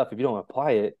all this stuff. If you don't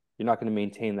apply it, you're not going to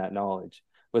maintain that knowledge.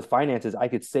 With finances, I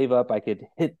could save up, I could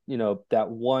hit,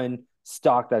 that one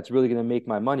stock that's really going to make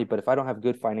my money, but if I don't have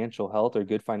good financial health or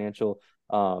good financial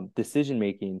decision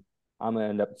making, I'm going to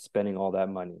end up spending all that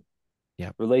money.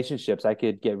 Yeah. Relationships, I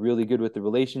could get really good with the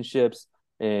relationships,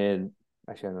 and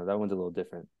actually, I know that one's a little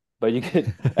different. But you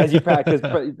could, as you practice,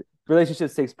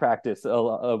 relationships takes practice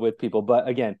with people. But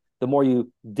again, the more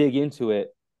you dig into it,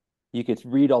 you could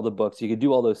read all the books, you could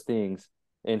do all those things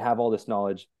and have all this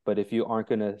knowledge. But if you aren't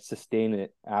going to sustain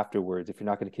it afterwards, if you're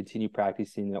not going to continue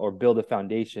practicing it or build a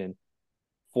foundation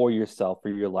for yourself, for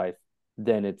your life,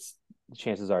 then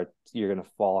chances are you're going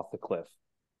to fall off the cliff.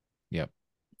 Yep,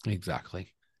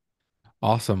 exactly.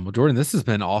 Awesome. Well, Jordan, this has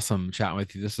been awesome chatting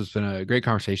with you. This has been a great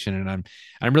conversation, and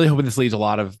I'm really hoping this leads a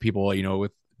lot of people,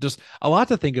 with just a lot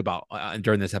to think about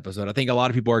during this episode. I think a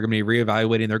lot of people are going to be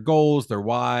reevaluating their goals, their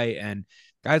why, and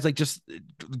guys, like, just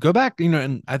go back,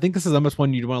 and I think this is almost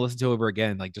one you'd want to listen to over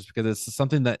again, like, just because it's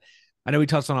something that I know we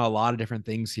touched on a lot of different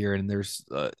things here, and there's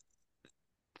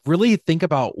really think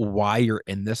about why you're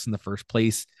in this in the first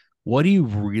place. What do you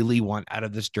really want out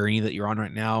of this journey that you're on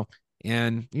right now?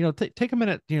 And, take a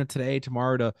minute, today,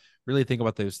 tomorrow to really think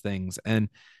about those things. And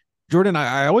Jordan,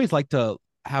 I always like to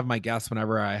have my guests,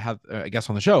 whenever I have a guest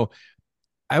on the show,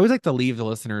 I always like to leave the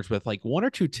listeners with like 1 or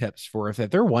 2 tips for if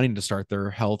they're wanting to start their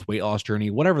health, weight loss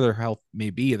journey, whatever their health may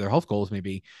be, their health goals may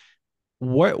be.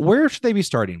 Where should they be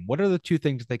starting? What are the 2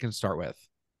 things they can start with?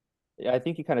 Yeah, I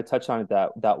think you kind of touched on it,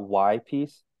 that why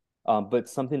piece. But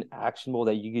something actionable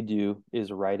that you could do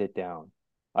is write it down.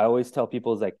 I always tell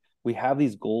people is like, we have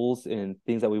these goals and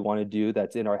things that we want to do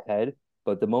that's in our head,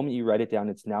 but the moment you write it down,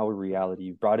 it's now a reality.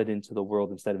 You brought it into the world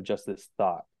instead of just this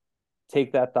thought.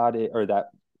 Take that thought or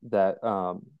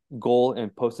that goal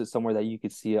and post it somewhere that you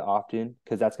could see it often,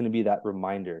 because that's going to be that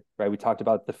reminder, right? We talked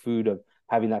about the food of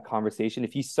having that conversation.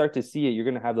 If you start to see it, you're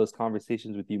going to have those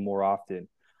conversations with you more often.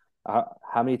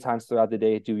 How many times throughout the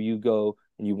day do you go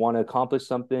and you want to accomplish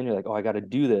something? You're like, oh, I got to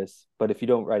do this. But if you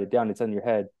don't write it down, it's in your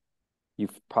head. You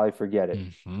probably forget it.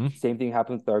 Same thing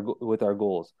happens with our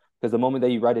goals, because the moment that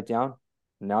you write it down,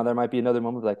 now there might be another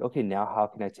moment like, okay, now how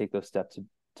can I take those steps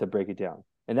to break it down?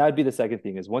 And that would be the second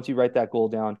thing, is once you write that goal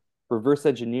down, reverse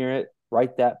engineer it,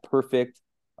 write that perfect,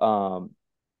 what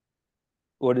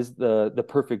does the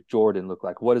perfect Jordan look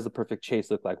like? What does the perfect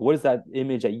Chase look like? What is that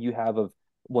image that you have of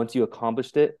once you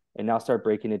accomplished it, and now start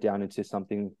breaking it down into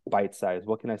something bite-sized?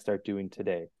 What can I start doing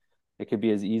today? It could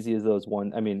be as easy as those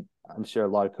one. I mean, I'm sure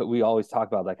we always talk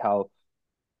about like how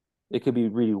it could be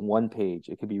reading 1 page.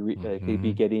 It could be it could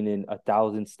be getting in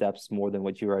 1,000 steps more than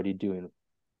what you're already doing.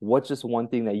 What's just one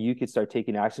thing that you could start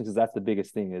taking action? Because that's the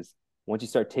biggest thing, is once you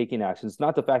start taking action, it's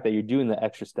not the fact that you're doing the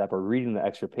extra step or reading the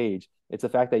extra page. It's the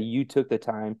fact that you took the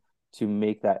time to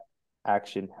make that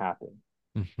action happen.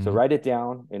 So write it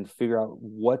down and figure out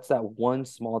what's that one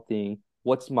small thing.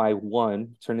 What's my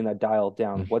one, turning that dial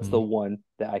down? What's the one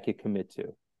that I could commit to?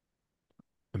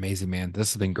 Amazing, man.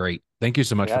 This has been great. Thank you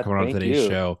so much for coming on today's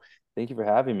show. Thank you for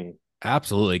having me.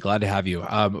 Absolutely. Glad to have you.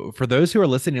 For those who are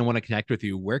listening and want to connect with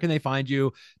you, where can they find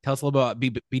you? Tell us a little about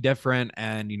Be Different,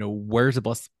 and, where's the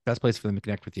best place for them to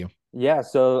connect with you? Yeah.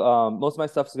 So most of my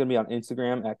stuff is going to be on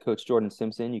Instagram at Coach Jordan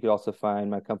Simpson. You could also find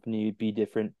my company, Be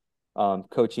Different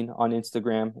Coaching, on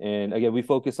Instagram. And again, we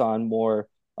focus on more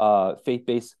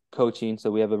faith-based coaching.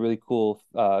 So we have a really cool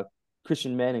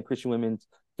Christian men and Christian women's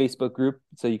Facebook group.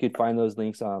 So you could find those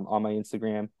links on my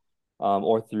Instagram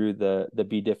or through the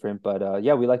Be Different. But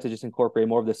yeah, we like to just incorporate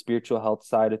more of the spiritual health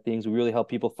side of things. We really help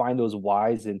people find those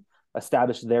whys and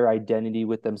establish their identity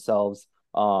with themselves,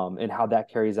 and how that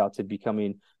carries out to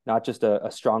becoming not just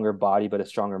a stronger body, but a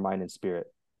stronger mind and spirit.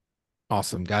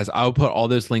 Awesome, guys. I'll put all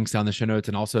those links down in the show notes.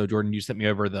 And also, Jordan, you sent me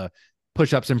over the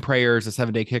push-ups and prayers, a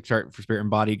 7-day kickstart for spirit and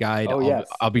body guide. Yes.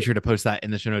 I'll be sure to post that in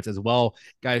the show notes as well.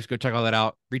 Guys, go check all that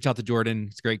out. Reach out to Jordan.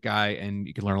 He's a great guy, and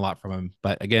you can learn a lot from him.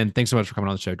 But again, thanks so much for coming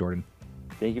on the show, Jordan.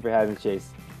 Thank you for having me, Chase.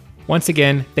 Once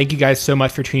again, thank you guys so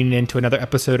much for tuning in to another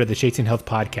episode of the Chasing Health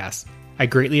podcast. I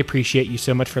greatly appreciate you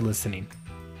so much for listening.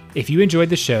 If you enjoyed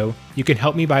the show, you can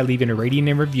help me by leaving a rating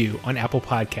and review on Apple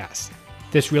Podcasts.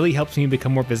 This really helps me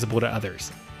become more visible to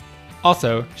others.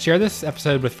 Also, share this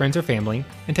episode with friends or family,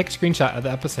 and take a screenshot of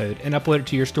the episode and upload it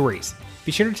to your stories.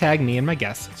 Be sure to tag me and my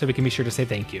guests so we can be sure to say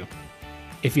thank you.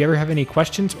 If you ever have any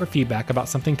questions or feedback about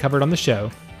something covered on the show,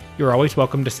 you're always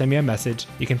welcome to send me a message.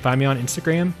 You can find me on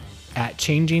Instagram at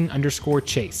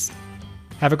changing_chase.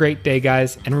 Have a great day,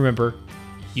 guys, and remember,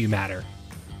 you matter.